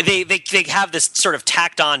they have this sort of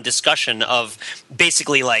tacked on discussion of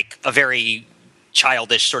basically like a very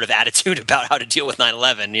childish sort of attitude about how to deal with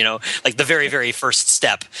 9/11, like the very, very first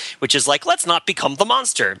step, which is like, let's not become the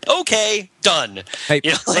monster. Okay, done. Hey,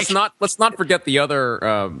 let's not forget the other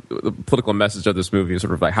the political message of this movie,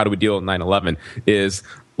 sort of like how do we deal with 9/11, is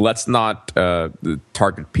let's not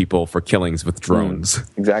target people for killings with drones.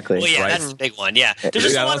 Exactly. Well, yeah, right? that's a big one. Yeah,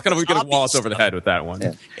 That's kind of we get Wallace over the head with that one.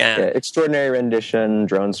 Yeah. Extraordinary rendition,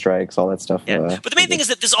 drone strikes, all that stuff. Yeah. But the main thing is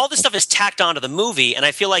that all this stuff is tacked onto the movie, and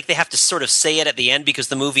I feel like they have to sort of say it at the end because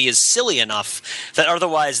the movie is silly enough that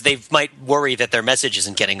otherwise they might worry that their message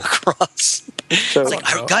isn't getting across. So, it's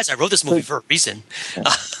like, guys, I wrote this movie for a reason.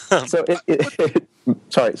 So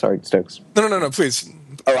sorry, Stokes. No, please.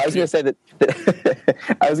 Oh, I was going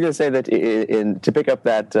to say that to pick up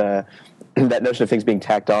that that notion of things being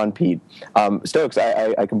tacked on, Pete. Stokes,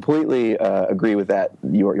 I completely agree with that.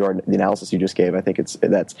 The analysis you just gave. I think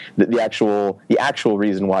that's the actual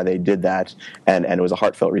reason why they did that, and it was a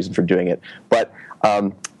heartfelt reason for doing it. But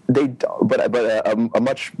a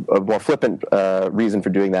much more flippant reason for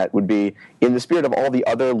doing that would be in the spirit of all the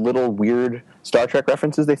other little weird Star Trek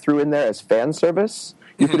references they threw in there as fan service.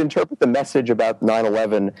 You could interpret the message about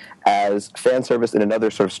 9/11 as fan service in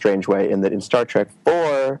another sort of strange way, in that in Star Trek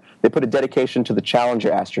 4, they put a dedication to the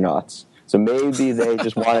Challenger astronauts. So maybe they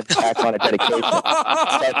just wanted to tack on a dedication.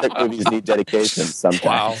 Star Trek movies need dedication sometimes.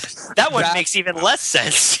 Wow. That one makes even less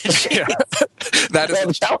sense. Yeah. That is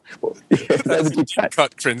a deep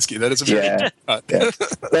cut, Krinsky. That is a very deep cut.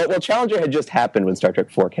 Yeah. Well, Challenger had just happened when Star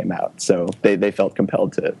Trek 4 came out, so they felt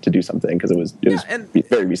compelled to do something because it was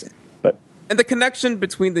very recent. And the connection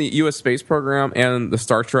between the U.S. space program and the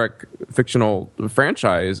Star Trek fictional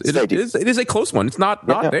franchise, it is a close one. It's not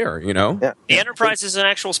there, Yeah. The Enterprise is an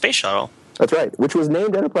actual space shuttle. That's right. Which was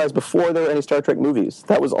named Enterprise before there were any Star Trek movies.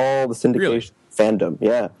 That was all the syndication fandom.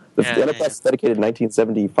 Yeah. The Enterprise was dedicated in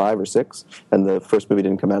 1975 or 6, and the first movie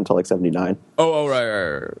didn't come out until like 79. Oh,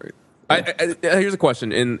 right. Here's a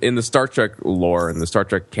question: in the Star Trek lore and the Star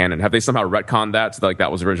Trek canon, have they somehow retconned that so that, like,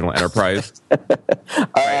 that was original Enterprise, and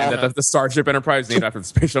that the Starship Enterprise named after the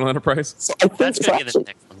Space Shuttle Enterprise? So I think That's going to be the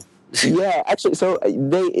next one. Yeah, actually, so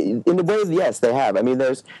they, in a way, yes, they have. I mean,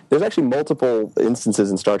 there's actually multiple instances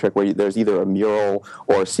in Star Trek where there's either a mural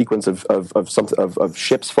or a sequence of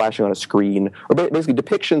ships flashing on a screen, or basically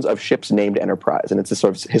depictions of ships named Enterprise, and it's a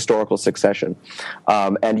sort of historical successsion.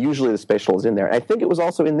 And usually the space shuttle is in there. And I think it was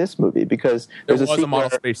also in this movie because there's a model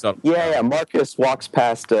space shuttle. Yeah, Marcus walks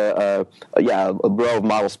past a row of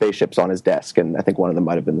model spaceships on his desk, and I think one of them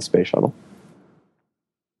might have been the space shuttle.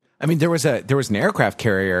 I mean, there was an aircraft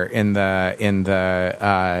carrier in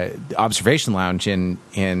the observation lounge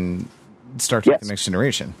in Star Trek: The Next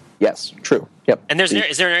Generation. Yes, true. Yep. And is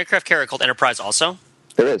there an aircraft carrier called Enterprise also?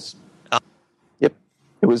 There is. Yep.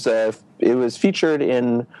 It was featured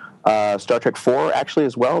in Star Trek 4 actually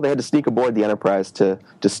as well. They had to sneak aboard the Enterprise to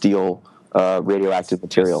steal radioactive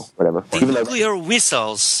material, whatever. Nuclear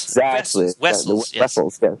whistles. Exactly. Vessels, yes.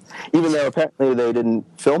 Vessels, yes. Even though apparently they didn't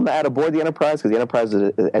film that aboard the Enterprise because the Enterprise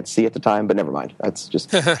was at sea at the time, but never mind. That's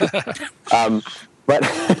just... but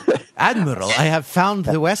Admiral, I have found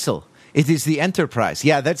the vessel. It is the Enterprise.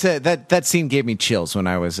 Yeah, that scene gave me chills when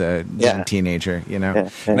I was a young teenager, you know?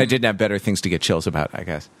 And I didn't have better things to get chills about, I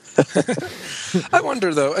guess. I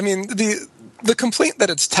wonder, though, I mean, the complaint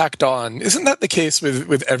that it's tacked on, isn't that the case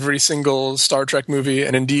with every single Star Trek movie,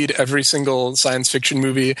 and indeed every single science fiction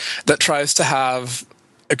movie that tries to have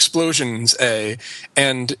explosions, A,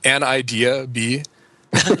 and an idea, B?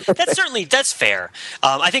 That's fair.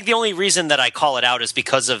 I think the only reason that I call it out is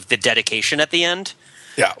because of the dedication at the end.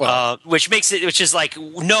 Yeah, well, which is like,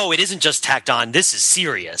 no, it isn't just tacked on. This is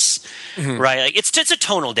serious, right? Like it's a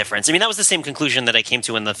tonal difference. I mean, that was the same conclusion that I came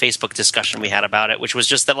to in the Facebook discussion we had about it, which was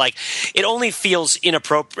just that like it only feels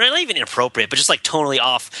inappropriate, not even inappropriate, but just like tonally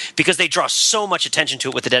off because they draw so much attention to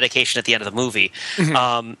it with the dedication at the end of the movie.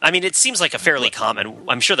 I mean, it seems like a fairly common.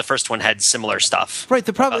 I'm sure the first one had similar stuff. Right.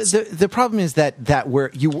 The problem is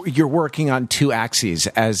that you're working on two axes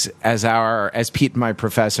as Pete, my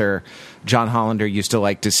professor, John Hollander, used to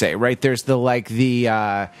like to say, right? There's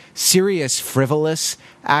the serious, frivolous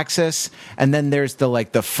axis, and then there's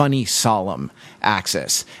the funny, solemn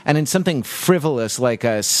axis. And in something frivolous like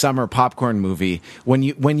a summer popcorn movie, when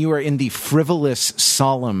you are in the frivolous,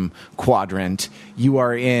 solemn quadrant,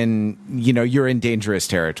 you're in dangerous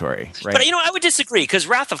territory, right? But I would disagree because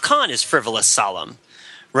Wrath of Khan is frivolous, solemn.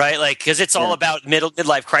 Right, like because it's all about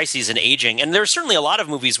midlife crises and aging, and there's certainly a lot of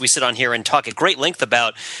movies we sit on here and talk at great length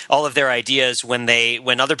about all of their ideas when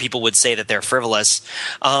other people would say that they're frivolous.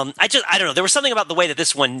 I don't know. There was something about the way that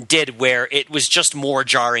this one did where it was just more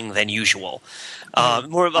jarring than usual.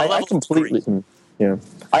 More of a level.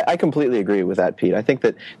 I completely agree with that, Pete. I think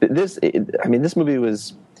that this movie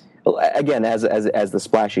was. Again, as the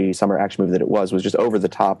splashy summer action movie that it was just over the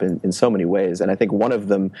top in so many ways, and I think one of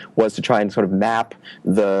them was to try and sort of map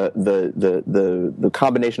the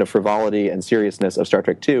combination of frivolity and seriousness of Star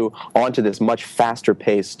Trek II onto this much faster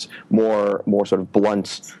paced, more sort of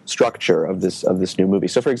blunt structure of this new movie.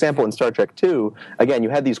 So, for example, in Star Trek II, again,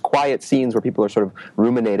 you had these quiet scenes where people are sort of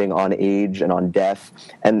ruminating on age and on death,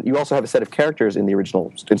 and you also have a set of characters in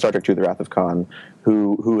Star Trek II: The Wrath of Khan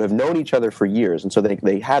who have known each other for years, and so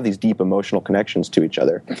they have these deep emotional connections to each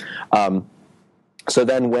other. So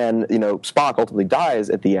then when Spock ultimately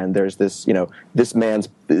dies at the end, there's this this man's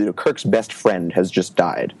Kirk's best friend has just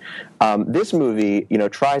died. This movie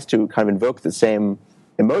tries to kind of invoke the same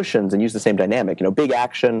emotions and use the same dynamic. Big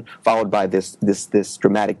action followed by this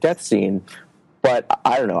dramatic death scene. But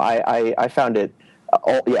I don't know. I found it.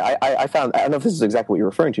 I found. I don't know if this is exactly what you're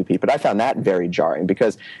referring to, Pete, but I found that very jarring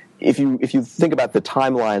because. If you think about the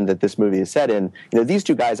timeline that this movie is set in, these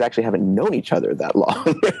two guys actually haven't known each other that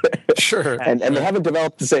long. Sure. And they haven't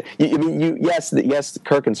developed the same. Yes,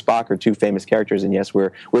 Kirk and Spock are two famous characters, and yes,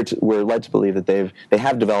 we're led to believe that they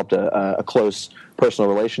have developed a close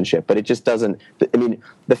personal relationship. But it just doesn't. I mean,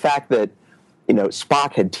 the fact that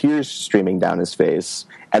Spock had tears streaming down his face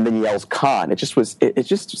and then yells Khan. It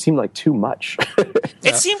just seemed like too much.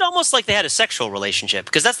 It seemed almost like they had a sexual relationship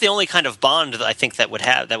because that's the only kind of bond that I think that would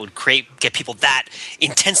get people that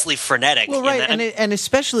intensely frenetic. Well, right, and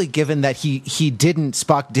especially given that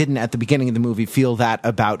Spock didn't at the beginning of the movie feel that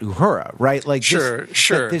about Uhura, right? Like sure.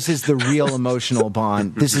 This is the real emotional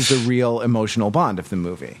bond. This is the real emotional bond of the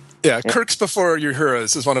movie. Yeah, Kirk's before your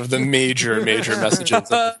heroes is one of the major messages of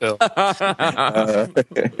the film.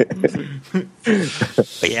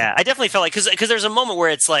 But yeah, I definitely felt like because there's a moment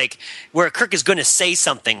where it's like where Kirk is going to say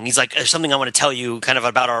something. He's like, "There's something I want to tell you, kind of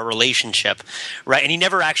about our relationship," right? And he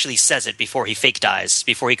never actually says it before he fake dies,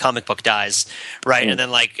 before he comic book dies, right? And then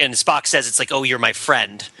and Spock says it's like, "Oh, you're my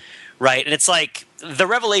friend," right? And it's like the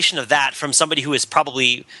revelation of that from somebody who has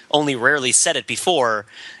probably only rarely said it before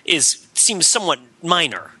seems somewhat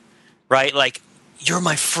minor. Right, like you're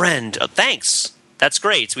my friend. Oh, thanks, that's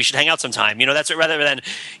great. We should hang out sometime. That's rather than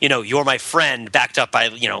you're my friend, backed up by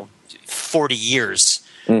 40 years,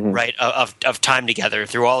 right, of time together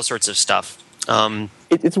through all sorts of stuff.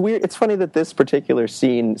 It's weird. It's funny that this particular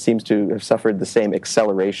scene seems to have suffered the same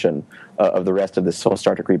acceleration of the rest of this whole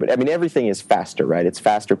Star Trek reboot. I mean, everything is faster, right? It's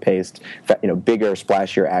faster paced, bigger,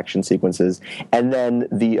 splashier action sequences, and then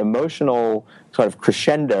the emotional sort of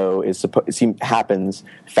crescendo happens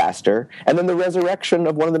faster, and then the resurrection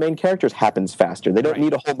of one of the main characters happens faster. They don't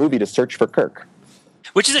need a whole movie to search for Kirk.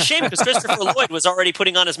 Which is a shame because Christopher Lloyd was already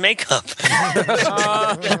putting on his makeup.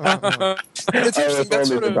 It's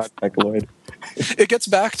interesting. It gets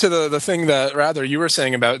back to the thing that rather you were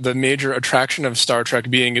saying about the major attraction of Star Trek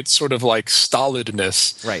being its sort of like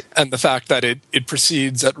stolidness, right? And the fact that it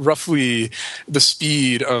proceeds at roughly the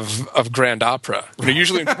speed of grand opera.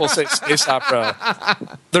 Usually when people say space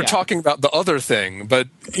opera, they're talking about the other thing, but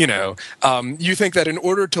you think that in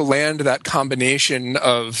order to land that combination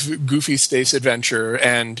of goofy space adventure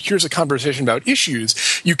and here's a conversation about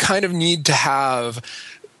issues, you kind of need to have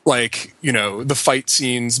the fight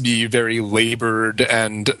scenes be very labored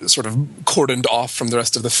and sort of cordoned off from the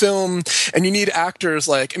rest of the film. And you need actors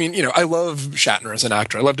I love Shatner as an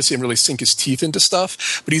actor. I love to see him really sink his teeth into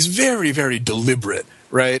stuff, but he's very, very deliberate,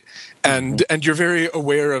 right? And you're very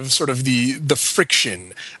aware of sort of the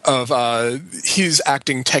friction of his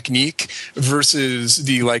acting technique versus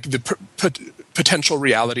the potential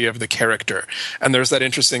reality of the character. And there's that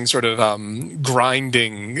interesting sort of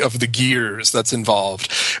grinding of the gears that's involved.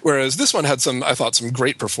 Whereas this one had some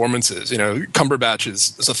great performances. Cumberbatch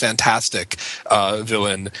is a fantastic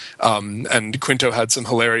villain, and Quinto had some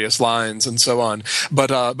hilarious lines and so on. But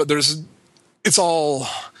it's all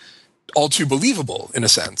too believable in a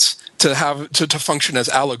sense to have to function as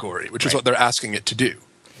allegory, which is what they're asking it to do.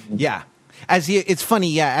 Yeah. It's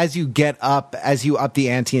funny, as you up the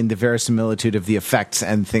ante in the verisimilitude of the effects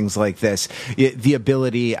and things like this, the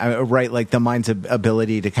ability, right, like the mind's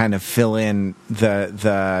ability to kind of fill in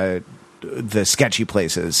the sketchy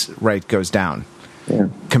places, right, goes down,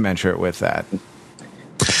 commensurate with that.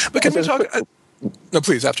 But can we talk? No,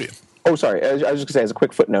 please, after you. Oh, sorry. I was just going to say, as a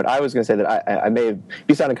quick footnote, I was going to say that I may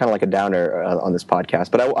be sounding kind of like a downer on this podcast,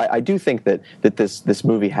 but I do think that this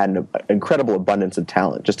movie had an incredible abundance of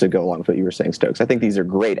talent, just to go along with what you were saying, Stokes. I think these are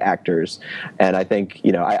great actors, and I think,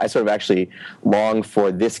 I sort of actually long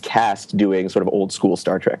for this cast doing sort of old school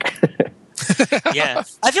Star Trek. Yeah.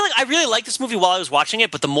 I feel like I really liked this movie while I was watching it,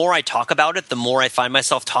 but the more I talk about it, the more I find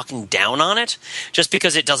myself talking down on it, just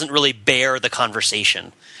because it doesn't really bear the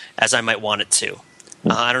conversation as I might want it to.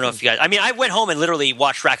 I don't know if you guys... I went home and literally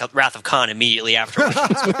watched Wrath of Khan immediately afterwards.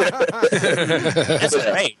 It's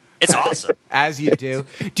great. It's awesome. As you do.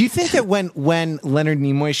 Do you think that when Leonard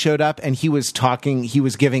Nimoy showed up and he was talking, he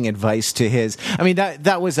was giving advice to his...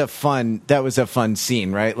 that was a fun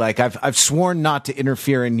scene, right? Like, I've sworn not to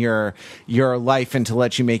interfere in your life and to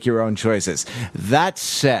let you make your own choices. That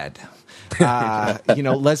said...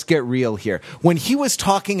 let's get real here. When he was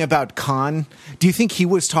talking about Khan, do you think he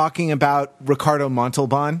was talking about Ricardo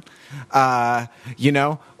Montalban? Or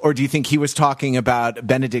do you think he was talking about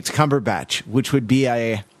Benedict Cumberbatch, which would be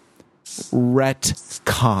a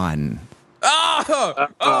retcon?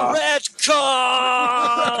 Retcon!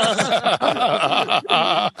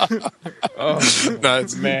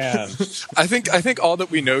 Man. I think all that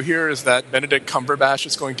we know here is that Benedict Cumberbatch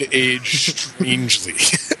is going to age strangely.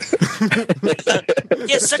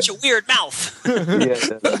 He has such a weird mouth.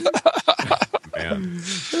 Man.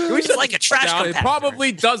 We just like a trash compactor. It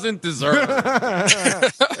probably doesn't deserve it.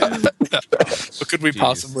 What could we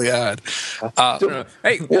possibly add?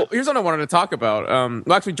 Hey, here's what I wanted to talk about.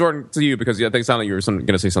 Actually, Jordan, to you, because I think it sounded like you were going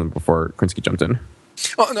to say something before Krinsky jumped in.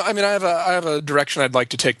 Oh no! I have a direction I'd like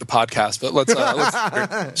to take the podcast, but let's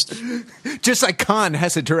just like Khan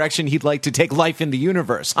has a direction he'd like to take life in the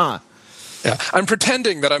universe, huh? Yeah, I'm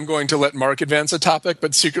pretending that I'm going to let Mark advance a topic,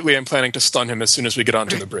 but secretly I'm planning to stun him as soon as we get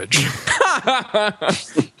onto the bridge.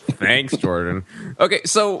 Thanks, Jordan. Okay,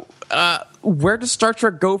 so where does Star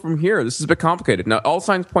Trek go from here? This is a bit complicated. Now, all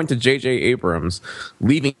signs point to J.J. Abrams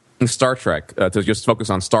leaving Star Trek to just focus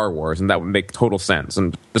on Star Wars, and that would make total sense.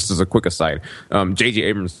 And just as a quick aside, J.J.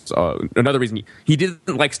 Abrams, another reason he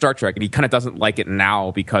didn't like Star Trek, and he kind of doesn't like it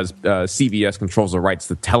now because CBS controls the rights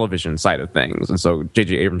to the television side of things, and so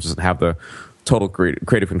J.J. Abrams doesn't have the total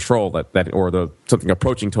creative control that or the something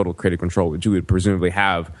approaching total creative control which you would presumably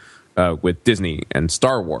have with Disney and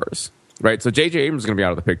Star Wars. Right, so J.J. Abrams is going to be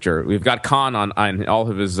out of the picture. We've got Khan on all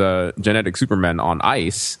of his genetic Supermen on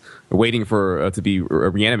ice, waiting for to be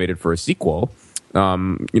reanimated for a sequel.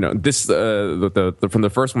 This from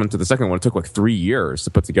the first one to the second one, it took like 3 years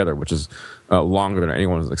to put together, which is longer than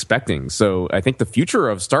anyone was expecting. So I think the future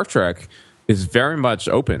of Star Trek is very much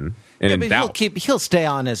open. And yeah, but he'll stay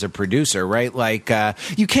on as a producer, right? Like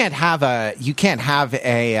you can't have a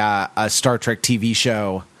Star Trek TV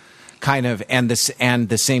show kind of and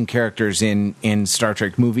the same characters in Star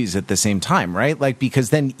Trek movies at the same time, right? Like, because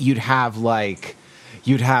then you'd have like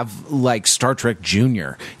Star Trek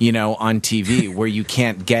Junior, on TV, where you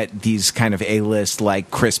can't get these kind of A-list like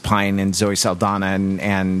Chris Pine and Zoe Saldana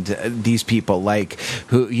and these people like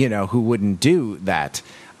who wouldn't do that.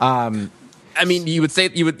 I mean, you would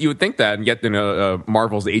think that, and yet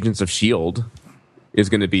Marvel's Agents of S.H.I.E.L.D. is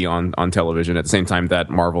going to be on television at the same time that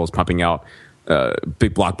Marvel is pumping out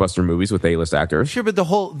big blockbuster movies with A-list actors. Sure, but the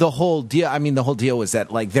whole deal. I mean, the whole deal was that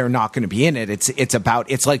like they're not going to be in it.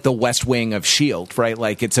 It's like the West Wing of S.H.I.E.L.D., right?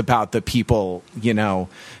 Like it's about the people,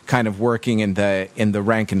 kind of working in the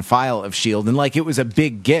rank and file of S.H.I.E.L.D. And like it was a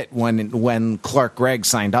big get when Clark Gregg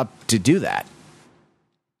signed up to do that.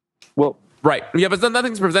 Well, right, yeah, but then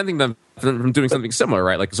nothing's preventing them from doing something similar,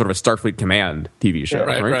 right? Like sort of a Starfleet Command TV show,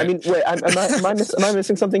 Yeah, right. I mean, wait, am I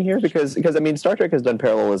missing something here? Because I mean, Star Trek has done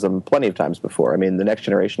parallelism plenty of times before. I mean, The Next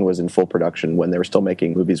Generation was in full production when they were still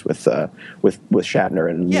making movies with Shatner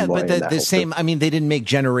and yeah, Nimoy but the same. I mean, they didn't make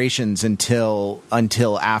Generations until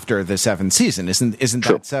after the seventh season. Isn't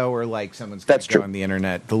that so? Or like someone's going to go on the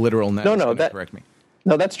internet, the literal net. Correct me.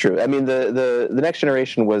 No, that's true. I mean, the Next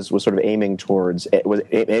Generation was sort of aiming towards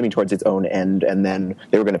its own end, and then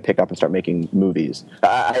they were going to pick up and start making movies.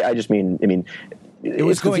 I just mean, it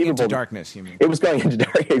was going into darkness. You mean it was going into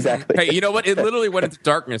darkness? Exactly. Hey, you know what? It literally went into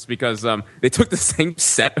darkness because they took the same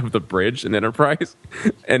set of the bridge in Enterprise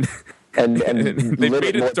and they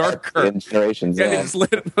made it darker in Generations. Yeah, they just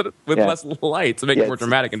lit it with less light to make it more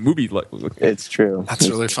dramatic and movie like. It's true. That's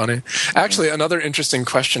really funny. Actually, another interesting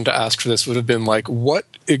question to ask for this would have been like, what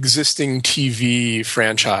existing TV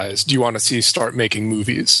franchise do you want to see start making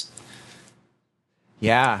movies?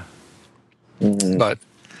 Yeah. Mm-hmm. But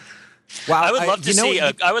wow, I would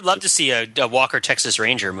love to see a Walker Texas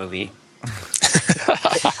Ranger movie.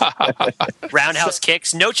 Roundhouse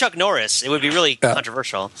kicks, no Chuck Norris. It would be really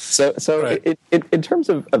controversial. So right. In terms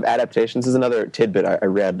of adaptations, this is another tidbit I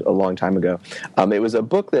read a long time ago. It was a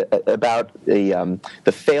book about the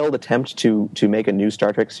failed attempt to make a new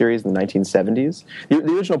Star Trek series in the 1970s. The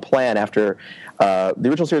original plan after the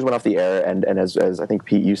original series went off the air, and as I think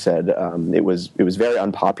Pete you said, it was very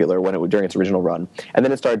unpopular during its original run, and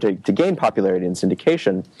then it started to gain popularity in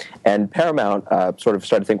syndication, and Paramount sort of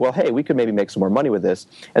started to think, well, hey, we could maybe make some more money with this,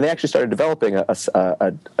 and they actually started developing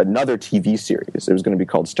another TV series. It was going to be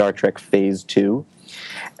called Star Trek Phase 2,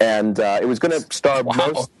 and it was going to star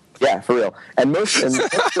most. Yeah, for real. And most.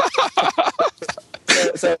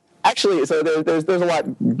 So there's a lot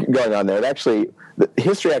going on there.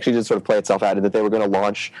 History actually did sort of play itself out in that they were going to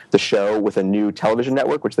launch the show with a new television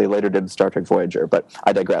network, which they later did with Star Trek Voyager. But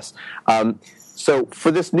I digress. So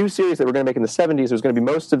for this new series that we're going to make in the 70s, there's going to be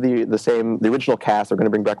most of the original cast. They're going to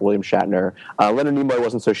bring back William Shatner. Leonard Nimoy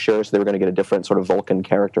wasn't so sure, so they were going to get a different sort of Vulcan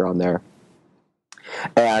character on there.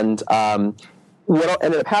 And what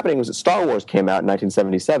ended up happening was that Star Wars came out in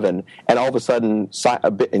 1977, and all of a sudden,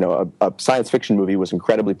 a science fiction movie was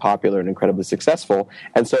incredibly popular and incredibly successful,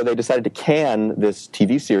 and so they decided to can this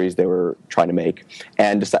TV series they were trying to make,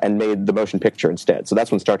 and made the motion picture instead. So that's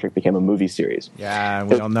when Star Trek became a movie series. Yeah,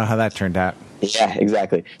 we all know how that turned out. Yeah,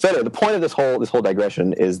 exactly. So anyway, the point of this whole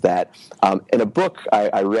digression is that in a book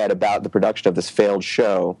I read about the production of this failed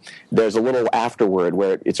show, there's a little afterword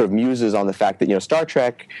where it sort of muses on the fact that Star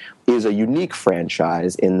Trek is a unique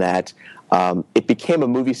franchise in that it became a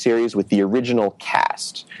movie series with the original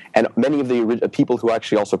cast, and many of the people who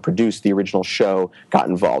actually also produced the original show got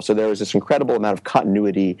involved. So there was this incredible amount of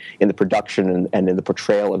continuity in the production and in the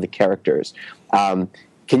portrayal of the characters.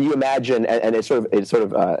 can you imagine? And it sort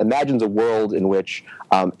of imagines a world in which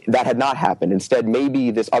that had not happened. Instead, maybe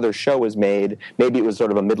this other show was made. Maybe it was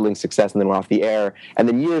sort of a middling success and then went off the air. And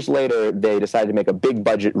then years later, they decided to make a big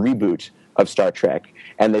budget reboot of Star Trek.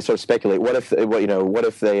 And they sort of speculate, what if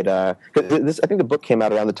they'd? I think the book came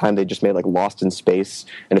out around the time they just made like Lost in Space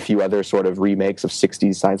and a few other sort of remakes of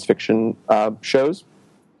 '60s science fiction shows.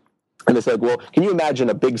 And they said, well, can you imagine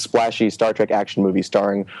a big, splashy Star Trek action movie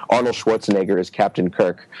starring Arnold Schwarzenegger as Captain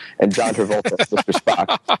Kirk and John Travolta as Mr.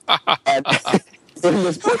 Spock? And when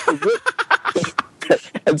this book was written,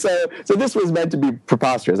 and so this was meant to be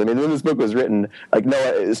preposterous. I mean, when this book was written, like,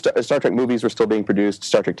 no, Star Trek movies were still being produced,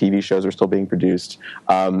 Star Trek TV shows were still being produced,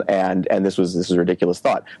 and this was a ridiculous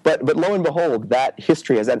thought. But lo and behold, that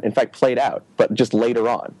history has in fact played out, but just later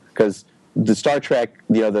on, because the Star Trek,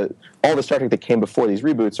 all the Star Trek that came before these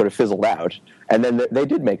reboots sort of fizzled out, and then they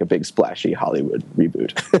did make a big splashy Hollywood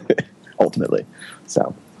reboot, ultimately.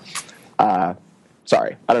 So,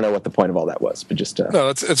 sorry, I don't know what the point of all that was, but just no,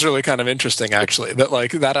 it's really kind of interesting, actually, that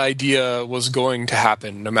like that idea was going to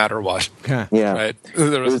happen no matter what. Yeah, right.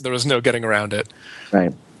 There was no getting around it.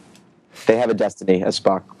 Right. They have a destiny, as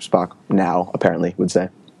Spock now apparently would say.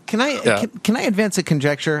 Can I advance a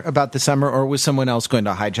conjecture about the summer, or was someone else going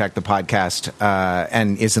to hijack the podcast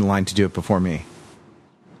and is in line to do it before me?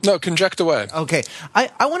 No, conject away. Okay,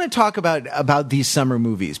 I want to talk about these summer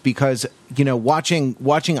movies because watching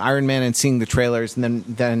Iron Man and seeing the trailers, and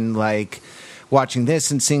then like watching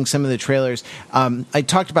this and seeing some of the trailers. I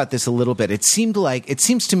talked about this a little bit. It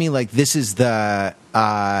seems to me like this is the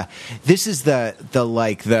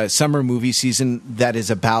summer movie season that is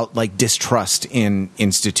about like distrust in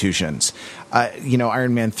institutions.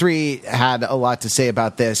 Iron Man 3 had a lot to say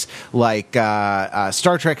about this. Like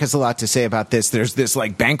Star Trek has a lot to say about this. There's this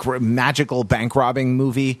like magical bank robbing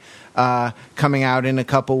movie coming out in a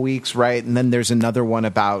couple weeks, right? And then there's another one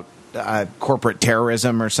about corporate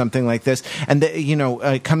terrorism or something like this, and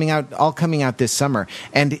coming out this summer.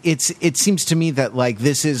 And it seems to me that like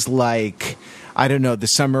this is like, I don't know, the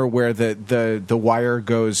summer where the Wire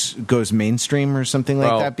goes mainstream or something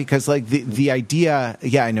like that, because like the idea,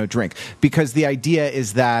 because the idea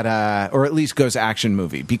is that or at least goes action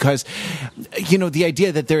movie, because the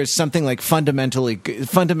idea that there is something like fundamentally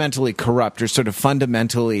corrupt or sort of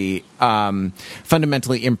fundamentally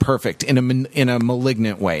imperfect in a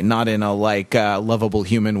malignant way, not in a like lovable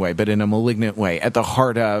human way, but in a malignant way at the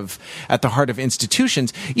heart of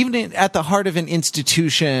institutions, even at the heart of an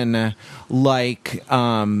institution like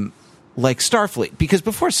Starfleet, because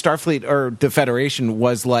before Starfleet or the Federation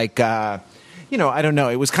was like I don't know,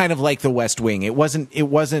 it was kind of like the West Wing. It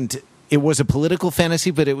was a political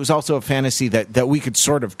fantasy, but it was also a fantasy that we could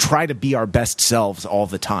sort of try to be our best selves all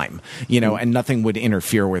the time, and nothing would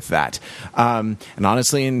interfere with that. And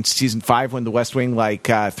honestly, in season 5, when the West Wing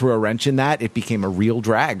threw a wrench in that, it became a real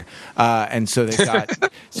drag. And so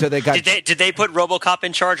they got Did they put RoboCop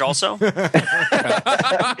in charge also?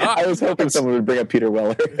 I was hoping someone would bring up Peter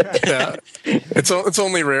Weller. Yeah. It's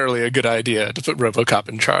only rarely a good idea to put RoboCop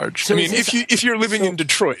in charge. So I mean, if you're living in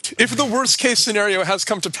Detroit, if the worst case scenario has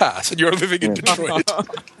come to pass and you're living in Detroit.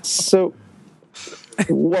 So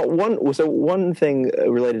one thing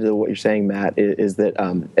related to what you're saying, Matt, is that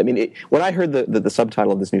when I heard the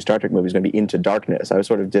subtitle of this new Star Trek movie is going to be Into Darkness, I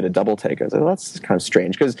sort of did a double take. I was like, well, that's kind of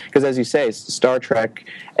strange because as you say, Star Trek,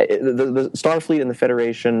 the Starfleet and the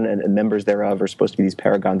Federation and members thereof are supposed to be these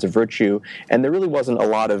paragons of virtue, and there really wasn't a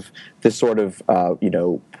lot of this sort of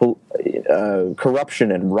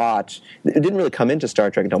corruption and rot. It didn't really come into Star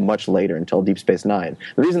Trek until much later, until Deep Space Nine.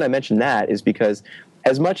 The reason I mention that is because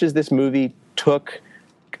as much as this movie took,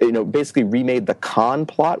 basically remade the Khan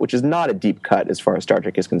plot, which is not a deep cut as far as Star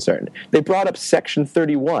Trek is concerned. They brought up Section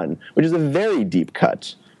 31, which is a very deep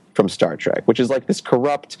cut from Star Trek, which is like this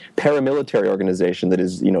corrupt paramilitary organization that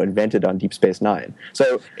is, invented on Deep Space Nine.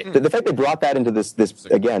 So the fact they brought that into this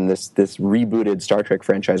rebooted Star Trek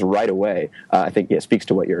franchise right away, I think, speaks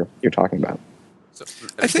to what you're talking about. So,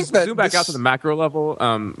 I think that zoom back out to the macro level,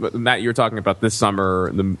 Matt, you're talking about this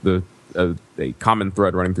summer, a common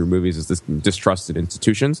thread running through movies is this distrust in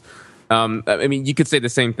institutions. I mean, you could say the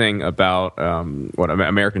same thing about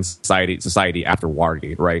American society after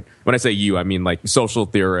Watergate, right? When I say you, I mean like social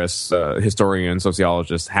theorists, historians,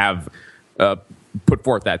 sociologists have put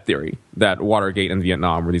forth that theory that Watergate and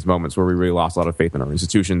Vietnam were these moments where we really lost a lot of faith in our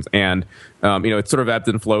institutions. And, it sort of ebbed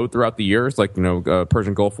and flowed throughout the years. Like,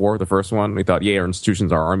 Persian Gulf War, the first one, we thought, our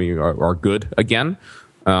institutions, our army are good again.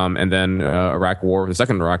 And then Iraq War, the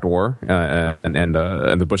second Iraq War, and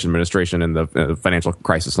the Bush administration and the financial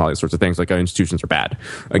crisis and all these sorts of things. Like, our institutions are bad.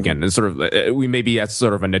 Again, it's sort of we may be at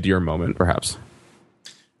sort of a nadir moment, perhaps.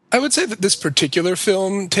 I would say that this particular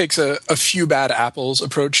film takes a few bad apples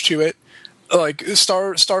approach to it. Like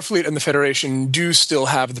Starfleet and the Federation do still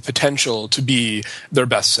have the potential to be their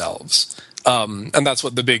best selves. And that's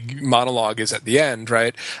what the big monologue is at the end,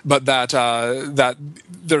 right? But that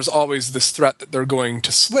there's always this threat that they're going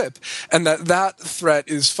to slip, and that threat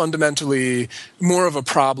is fundamentally more of a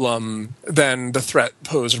problem than the threat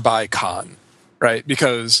posed by Khan, right?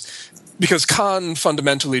 Because Khan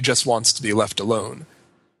fundamentally just wants to be left alone.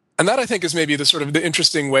 And that, I think, is maybe the sort of the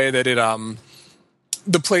interesting way that it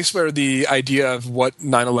the place where the idea of what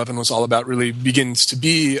 9/11 was all about really begins to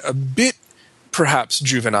be a bit perhaps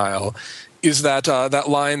juvenile is that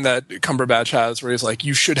line that Cumberbatch has where he's like,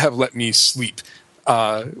 "You should have let me sleep,"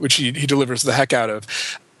 which he delivers the heck out of.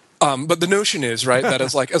 But the notion is, right, that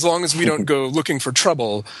as long as we don't go looking for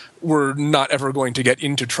trouble, we're not ever going to get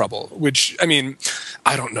into trouble, which, I mean,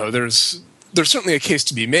 I don't know. There's certainly a case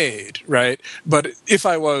to be made, right? But if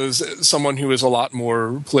I was someone who is a lot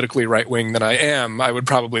more politically right-wing than I am, I would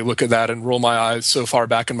probably look at that and roll my eyes so far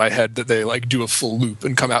back in my head that they do a full loop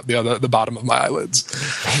and come out the bottom of my eyelids.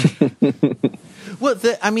 Well,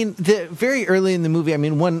 the very early in the movie, I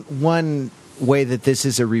mean, one way that this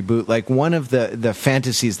is a reboot, like one of the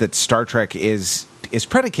fantasies that Star Trek is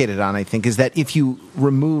predicated on, I think, is that if you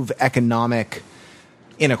remove economic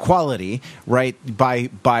inequality, right,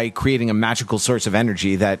 by creating a magical source of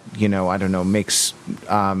energy that, I don't know, makes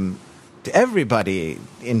everybody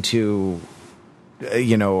into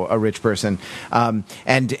a rich person,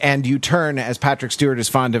 and you turn, as Patrick Stewart is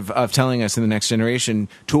fond of telling us in The Next Generation,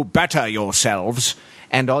 to better yourselves,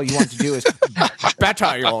 and all you want to do is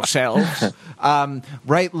better yourselves,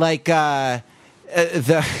 right? Like as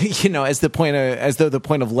though the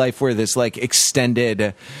point of life were this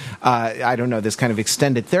extended, I don't know, this kind of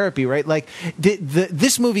extended therapy, right? Like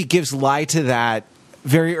this movie gives lie to that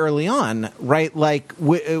very early on, right? Like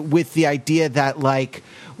with the idea that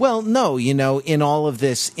well, no, in all of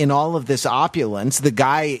this opulence, the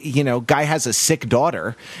guy has a sick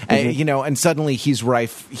daughter, and suddenly he's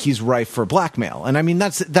rife for blackmail. And I mean,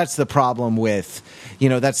 that's the problem with,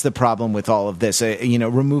 all of this.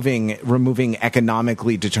 Removing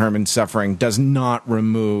economically determined suffering does not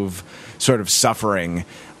remove sort of suffering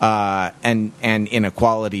and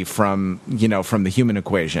inequality from the human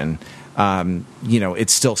equation. It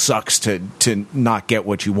still sucks to not get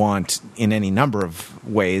what you want in any number of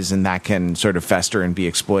ways, and that can sort of fester and be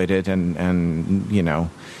exploited and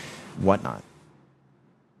whatnot.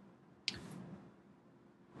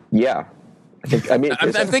 Yeah. I'm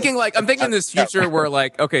thinking this future where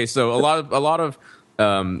okay, so a lot of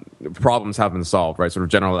problems have been solved, right? Sort of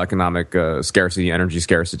general economic scarcity, energy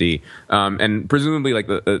scarcity, and presumably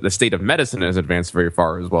the state of medicine has advanced very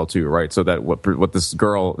far as well too, right? So that what this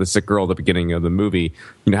sick girl at the beginning of the movie,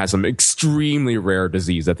 has some extremely rare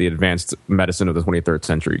disease that the advanced medicine of the 23rd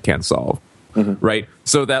century can't solve, right?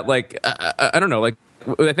 So that I don't know,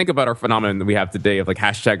 I think about our phenomenon that we have today of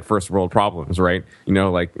hashtag first world problems, right? I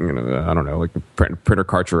don't know, printer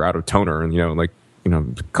cartridge out of toner, and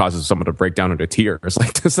causes someone to break down into tears.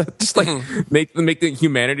 Does that just make the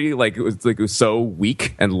humanity so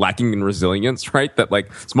weak and lacking in resilience, right? That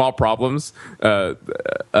small problems cause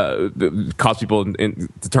people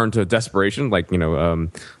to turn to desperation,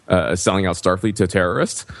 selling out Starfleet to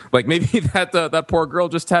terrorists. Maybe that poor girl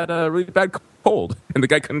just had a really bad cold and the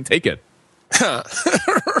guy couldn't take it.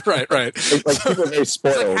 Right. People are very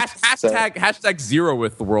spoiled. Hashtag zero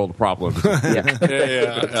with the world problems.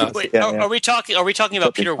 Yeah. Wait, are we talking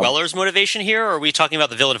about Peter Weller's motivation here, or are we talking about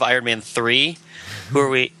the villain of Iron Man 3? Who are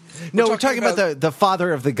we? No, we're talking about the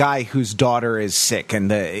father of the guy whose daughter is sick,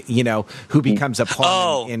 and who becomes a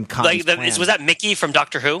pawn in Khan's plan. Was that Mickey from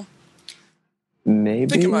Doctor Who? Maybe. I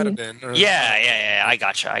think it might have been. Yeah. I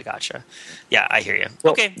gotcha. Yeah, I hear you.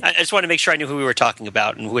 Well, okay, I just wanted to make sure I knew who we were talking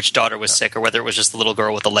about and which daughter was sick, or whether it was just the little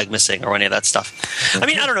girl with the leg missing or any of that stuff. I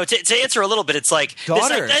mean, I don't know. To answer a little bit, it's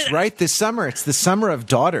daughters, right? This summer, it's the summer of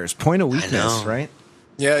daughters. Point of weakness, right?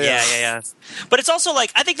 Yeah. But it's also I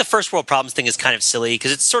think the first world problems thing is kind of silly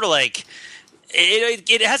because it's sort of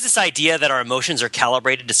it has this idea that our emotions are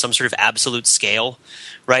calibrated to some sort of absolute scale,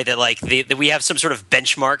 right? That that we have some sort of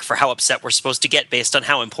benchmark for how upset we're supposed to get based on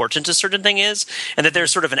how important a certain thing is, and that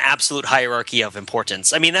there's sort of an absolute hierarchy of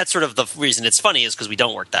importance. I mean, that's sort of the reason it's funny is because we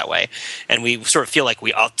don't work that way, and we sort of feel like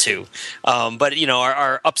we ought to. But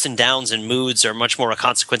our ups and downs and moods are much more a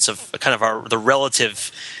consequence of kind of the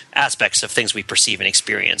relative aspects of things we perceive and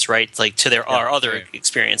experience, right? To our other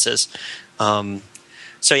experiences.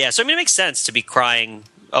 So I mean, it makes sense to be crying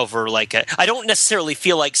like I don't necessarily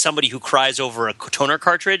feel like somebody who cries over a toner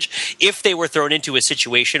cartridge, if they were thrown into a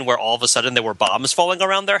situation where all of a sudden there were bombs falling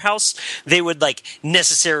around their house, they would like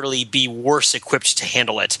necessarily be worse equipped to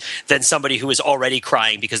handle it than somebody who is already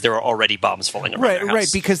crying because there are already bombs falling around their house. Right,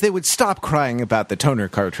 because they would stop crying about the toner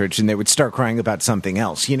cartridge and they would start crying about something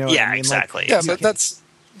else. You know what I mean? Exactly. Yeah, but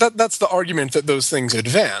that's the argument that those things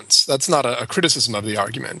advance. That's not a criticism of the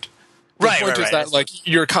argument. The point is that like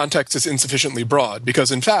your context is insufficiently broad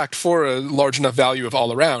because, in fact, for a large enough value of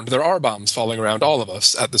all around, there are bombs falling around all of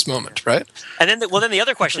us at this moment, right? And then, then the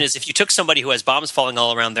other question is, if you took somebody who has bombs falling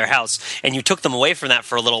all around their house and you took them away from that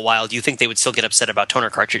for a little while, do you think they would still get upset about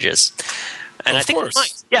toner cartridges? And I think course. They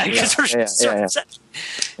might. Yeah, because they're upset.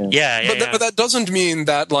 Yeah. But that doesn't mean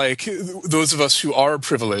that like those of us who are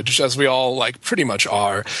privileged, as we all like pretty much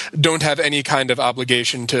are, don't have any kind of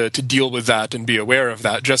obligation to deal with that and be aware of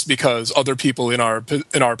that, just because other people in our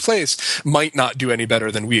place might not do any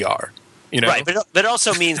better than we are. You know? Right, but it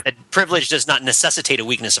also means that privilege does not necessitate a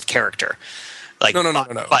weakness of character. Like no.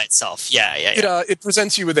 By itself. Yeah. It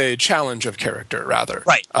presents you with a challenge of character, rather.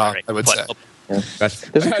 Right. I would say.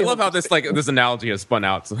 I love how this analogy has spun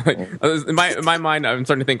out. So, like, in my mind, I'm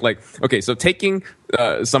starting to think like, okay, so taking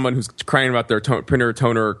someone who's crying about their printer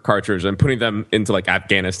toner cartridge and putting them into like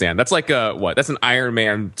Afghanistan, that's like that's an Iron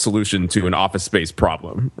Man solution to an Office Space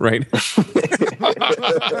problem, right?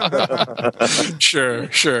 Sure.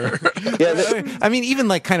 Yeah, I mean, even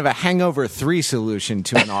like kind of a Hangover 3 solution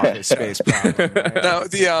to an Office Space problem. Right? Now,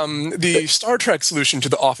 the Star Trek solution to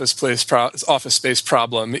the Office Space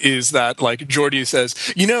problem is that like Geordi says,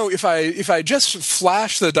 if I just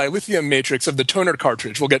flash the dilithium matrix of the toner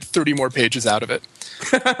cartridge, we'll get 30 more pages out of it.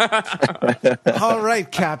 All right,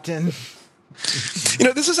 Captain.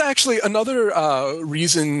 This is actually another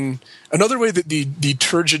reason, another way that the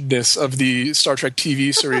turgidness of the Star Trek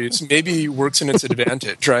TV series maybe works in its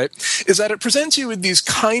advantage, right? Is that it presents you with these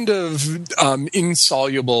kind of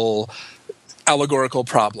insoluble allegorical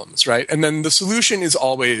problems, right? And then the solution is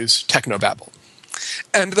always technobabble.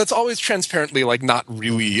 And that's always transparently like not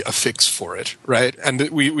really a fix for it, right? And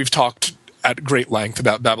we've talked at great length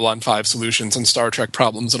about Babylon 5 solutions and Star Trek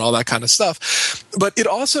problems and all that kind of stuff. But it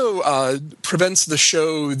also prevents the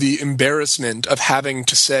show the embarrassment of having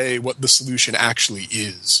to say what the solution actually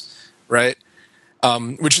is, right?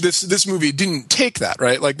 Which this movie didn't take that,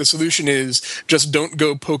 right? Like the solution is just don't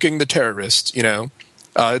go poking the terrorist,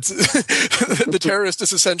 It's the terrorist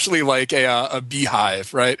is essentially like a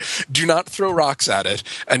beehive, right? Do not throw rocks at it,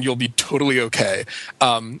 and you'll be totally okay.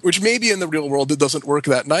 Which maybe in the real world it doesn't work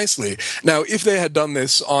that nicely. Now, if they had done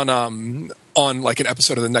this on like an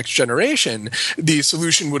episode of The Next Generation, the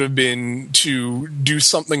solution would have been to do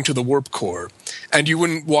something to the warp core, and you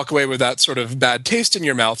wouldn't walk away with that sort of bad taste in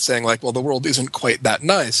your mouth, saying like, "Well, the world isn't quite that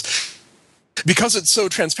nice." Because it's so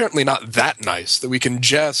transparently not that nice that we can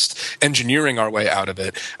just engineering our way out of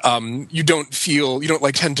it. You don't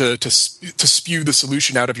tend to spew the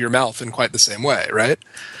solution out of your mouth in quite the same way, right?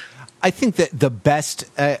 I think that the best,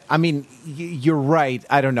 you're right.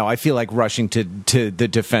 I don't know. I feel like rushing to the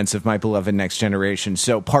defense of my beloved Next Generation.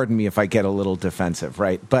 So pardon me if I get a little defensive,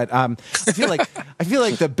 right? But I feel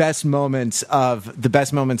like the best moments of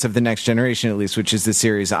the Next Generation, at least, which is the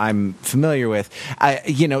series I'm familiar with,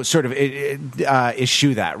 eschew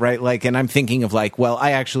that, right? Like, and I'm thinking of like, well,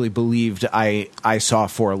 I actually believed I saw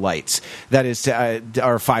 4 lights. That is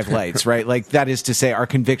or 5 lights, right? Like that is to say, our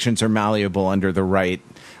convictions are malleable under the right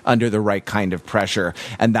kind of pressure,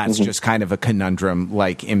 and that's just kind of a conundrum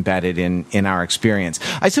like embedded in our experience.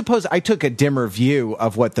 I suppose I took a dimmer view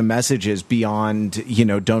of what the message is beyond,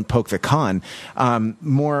 don't poke the con.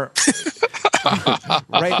 More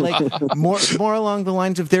right, like more along the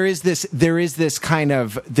lines of there is this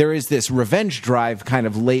revenge drive kind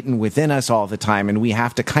of latent within us all the time, and we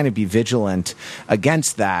have to kind of be vigilant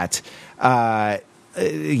against that.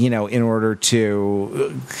 In order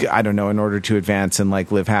to advance and like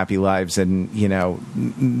live happy lives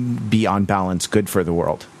and, be on balance good for the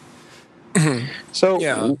world.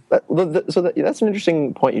 So, that's an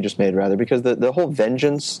interesting point you just made, rather, because the whole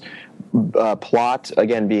vengeance plot,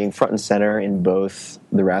 again, being front and center in both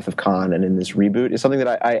The Wrath of Khan and in this reboot, is something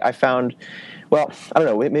that I found, well, I don't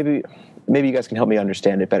know, maybe you guys can help me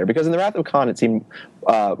understand it better, because in The Wrath of Khan it seemed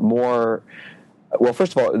more... Well,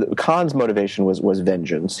 first of all, Khan's motivation was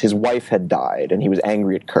vengeance. His wife had died, and he was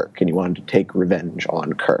angry at Kirk, and he wanted to take revenge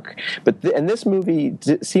on Kirk. And this movie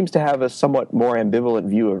seems to have a somewhat more ambivalent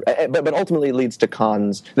view of, but ultimately leads to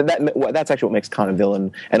Khan's. That's actually what makes Khan a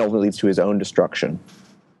villain, and ultimately leads to his own destruction.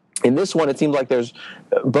 In this one, it seems like there's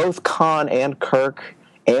both Khan and Kirk,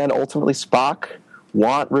 and ultimately Spock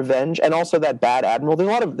want revenge, and also that bad admiral. There's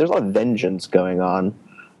a lot of vengeance going on.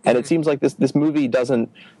 And it seems like this movie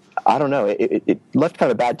doesn't. I don't know. It left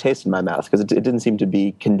kind of a bad taste in my mouth because it didn't seem to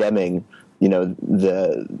be condemning,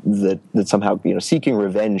 that somehow, seeking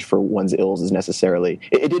revenge for one's ills is necessarily.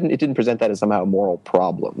 It didn't present that as somehow a moral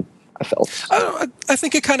problem. I felt. I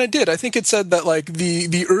think it kind of did. I think it said that like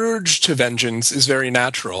the urge to vengeance is very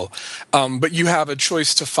natural, but you have a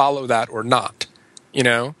choice to follow that or not.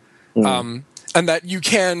 And that you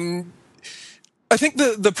can. I think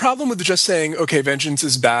the problem with just saying, okay, vengeance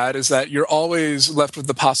is bad is that you're always left with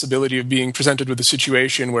the possibility of being presented with a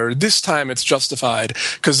situation where this time it's justified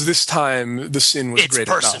because this time the sin was great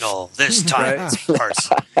enough. It's personal. This time it's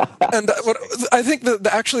personal. And what I think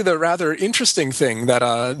actually the rather interesting thing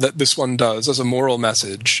that this one does as a moral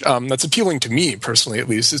message that's appealing to me personally at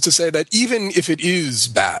least is to say that even if it is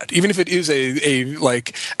bad, even if it is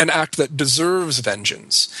an act that deserves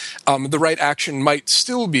vengeance, the right action might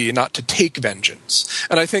still be not to take vengeance.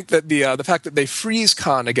 And I think that the fact that they freeze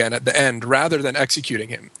Khan again at the end rather than executing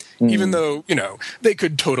him, even though they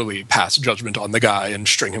could totally pass judgment on the guy and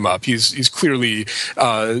string him up, he's clearly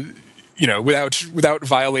without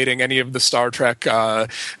violating any of the Star Trek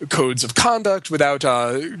codes of conduct, without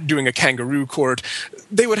doing a kangaroo court,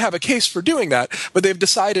 they would have a case for doing that. But they've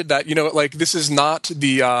decided that this is not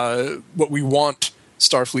the what we want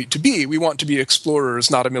Starfleet to be. We want to be explorers,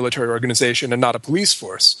 not a military organization and not a police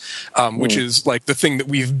force, which is like the thing that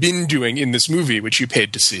we've been doing in this movie, which you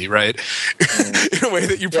paid to see, right? In a way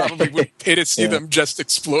that you probably wouldn't pay to see them just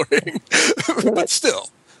exploring, but still.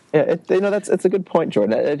 Yeah, it's a good point,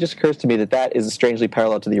 Jordan. It just occurs to me that is strangely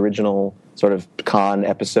parallel to the original sort of Khan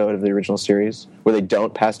episode of the original series, where they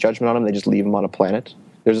don't pass judgment on him; they just leave him on a planet.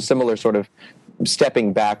 There's a similar sort of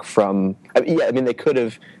stepping back from. They could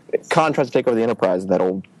have. Khan tries to take over the Enterprise in that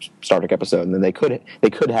old Star Trek episode, and then they could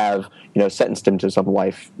have sentenced him to some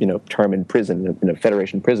life term in prison, in a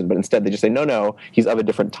Federation prison, but instead they just say no, he's of a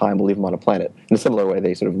different time. We'll leave him on a planet. In a similar way,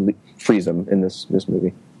 they sort of freeze him in this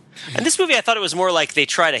movie. And this movie, I thought it was more like they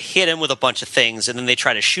try to hit him with a bunch of things, and then they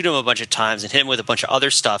try to shoot him a bunch of times and hit him with a bunch of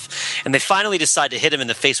other stuff, and they finally decide to hit him in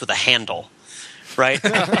the face with a handle. Right?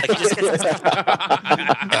 Like he just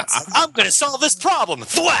I'm going to solve this problem.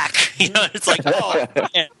 Thwack! It's like, oh,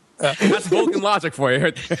 man. That's Vulcan logic for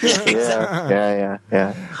you. Yeah.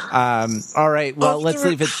 All right. Well, let's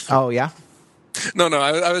leave it. Oh, yeah. No.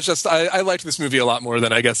 I liked this movie a lot more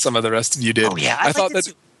than I guess some of the rest of you did. Oh yeah, I thought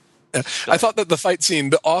that the fight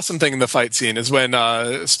scene, the awesome thing in the fight scene is when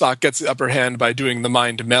Spock gets the upper hand by doing the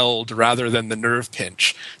mind meld rather than the nerve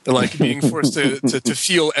pinch. The being forced to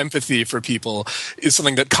feel empathy for people is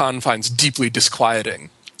something that Khan finds deeply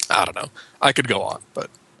disquieting. I don't know. I could go on,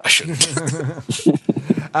 but I shouldn't.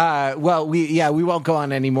 We won't go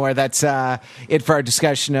on anymore. That's it for our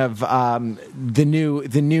discussion of the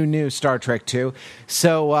new Star Trek 2.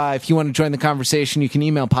 So if you want to join the conversation, you can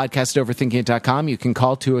email podcast@overthinkingit.com. You can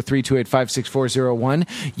call 203-285-6401.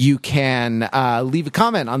 You can leave a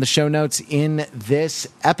comment on the show notes in this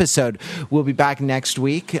episode. We'll be back next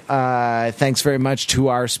week. Thanks very much to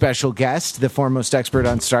our special guest, the foremost expert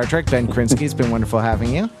on Star Trek, Ben Krinsky. It's been wonderful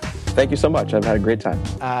having you. Thank you so much. I've had a great time.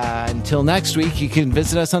 Until next week, you can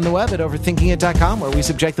visit us on the web at overthinkingit.com, where we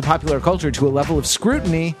subject the popular culture to a level of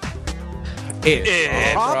scrutiny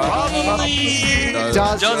it probably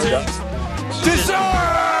doesn't deserve.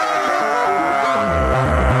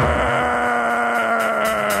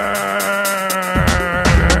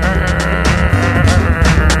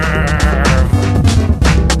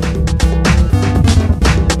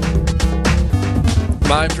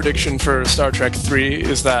 My prediction for Star Trek 3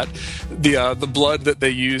 is that the blood that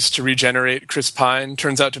they use to regenerate Chris Pine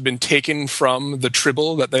turns out to have been taken from the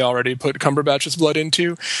Tribble that they already put Cumberbatch's blood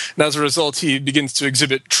into. And as a result, he begins to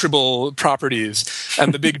exhibit Tribble properties.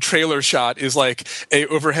 And the big trailer shot is like a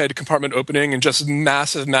overhead compartment opening and just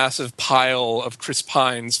massive, massive pile of Chris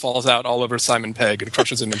Pines falls out all over Simon Pegg and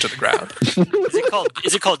crushes him into the ground.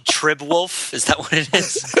 Is it called Trib Wolf? Is that what it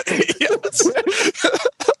is? Yes.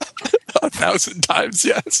 1,000 times,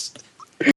 yes.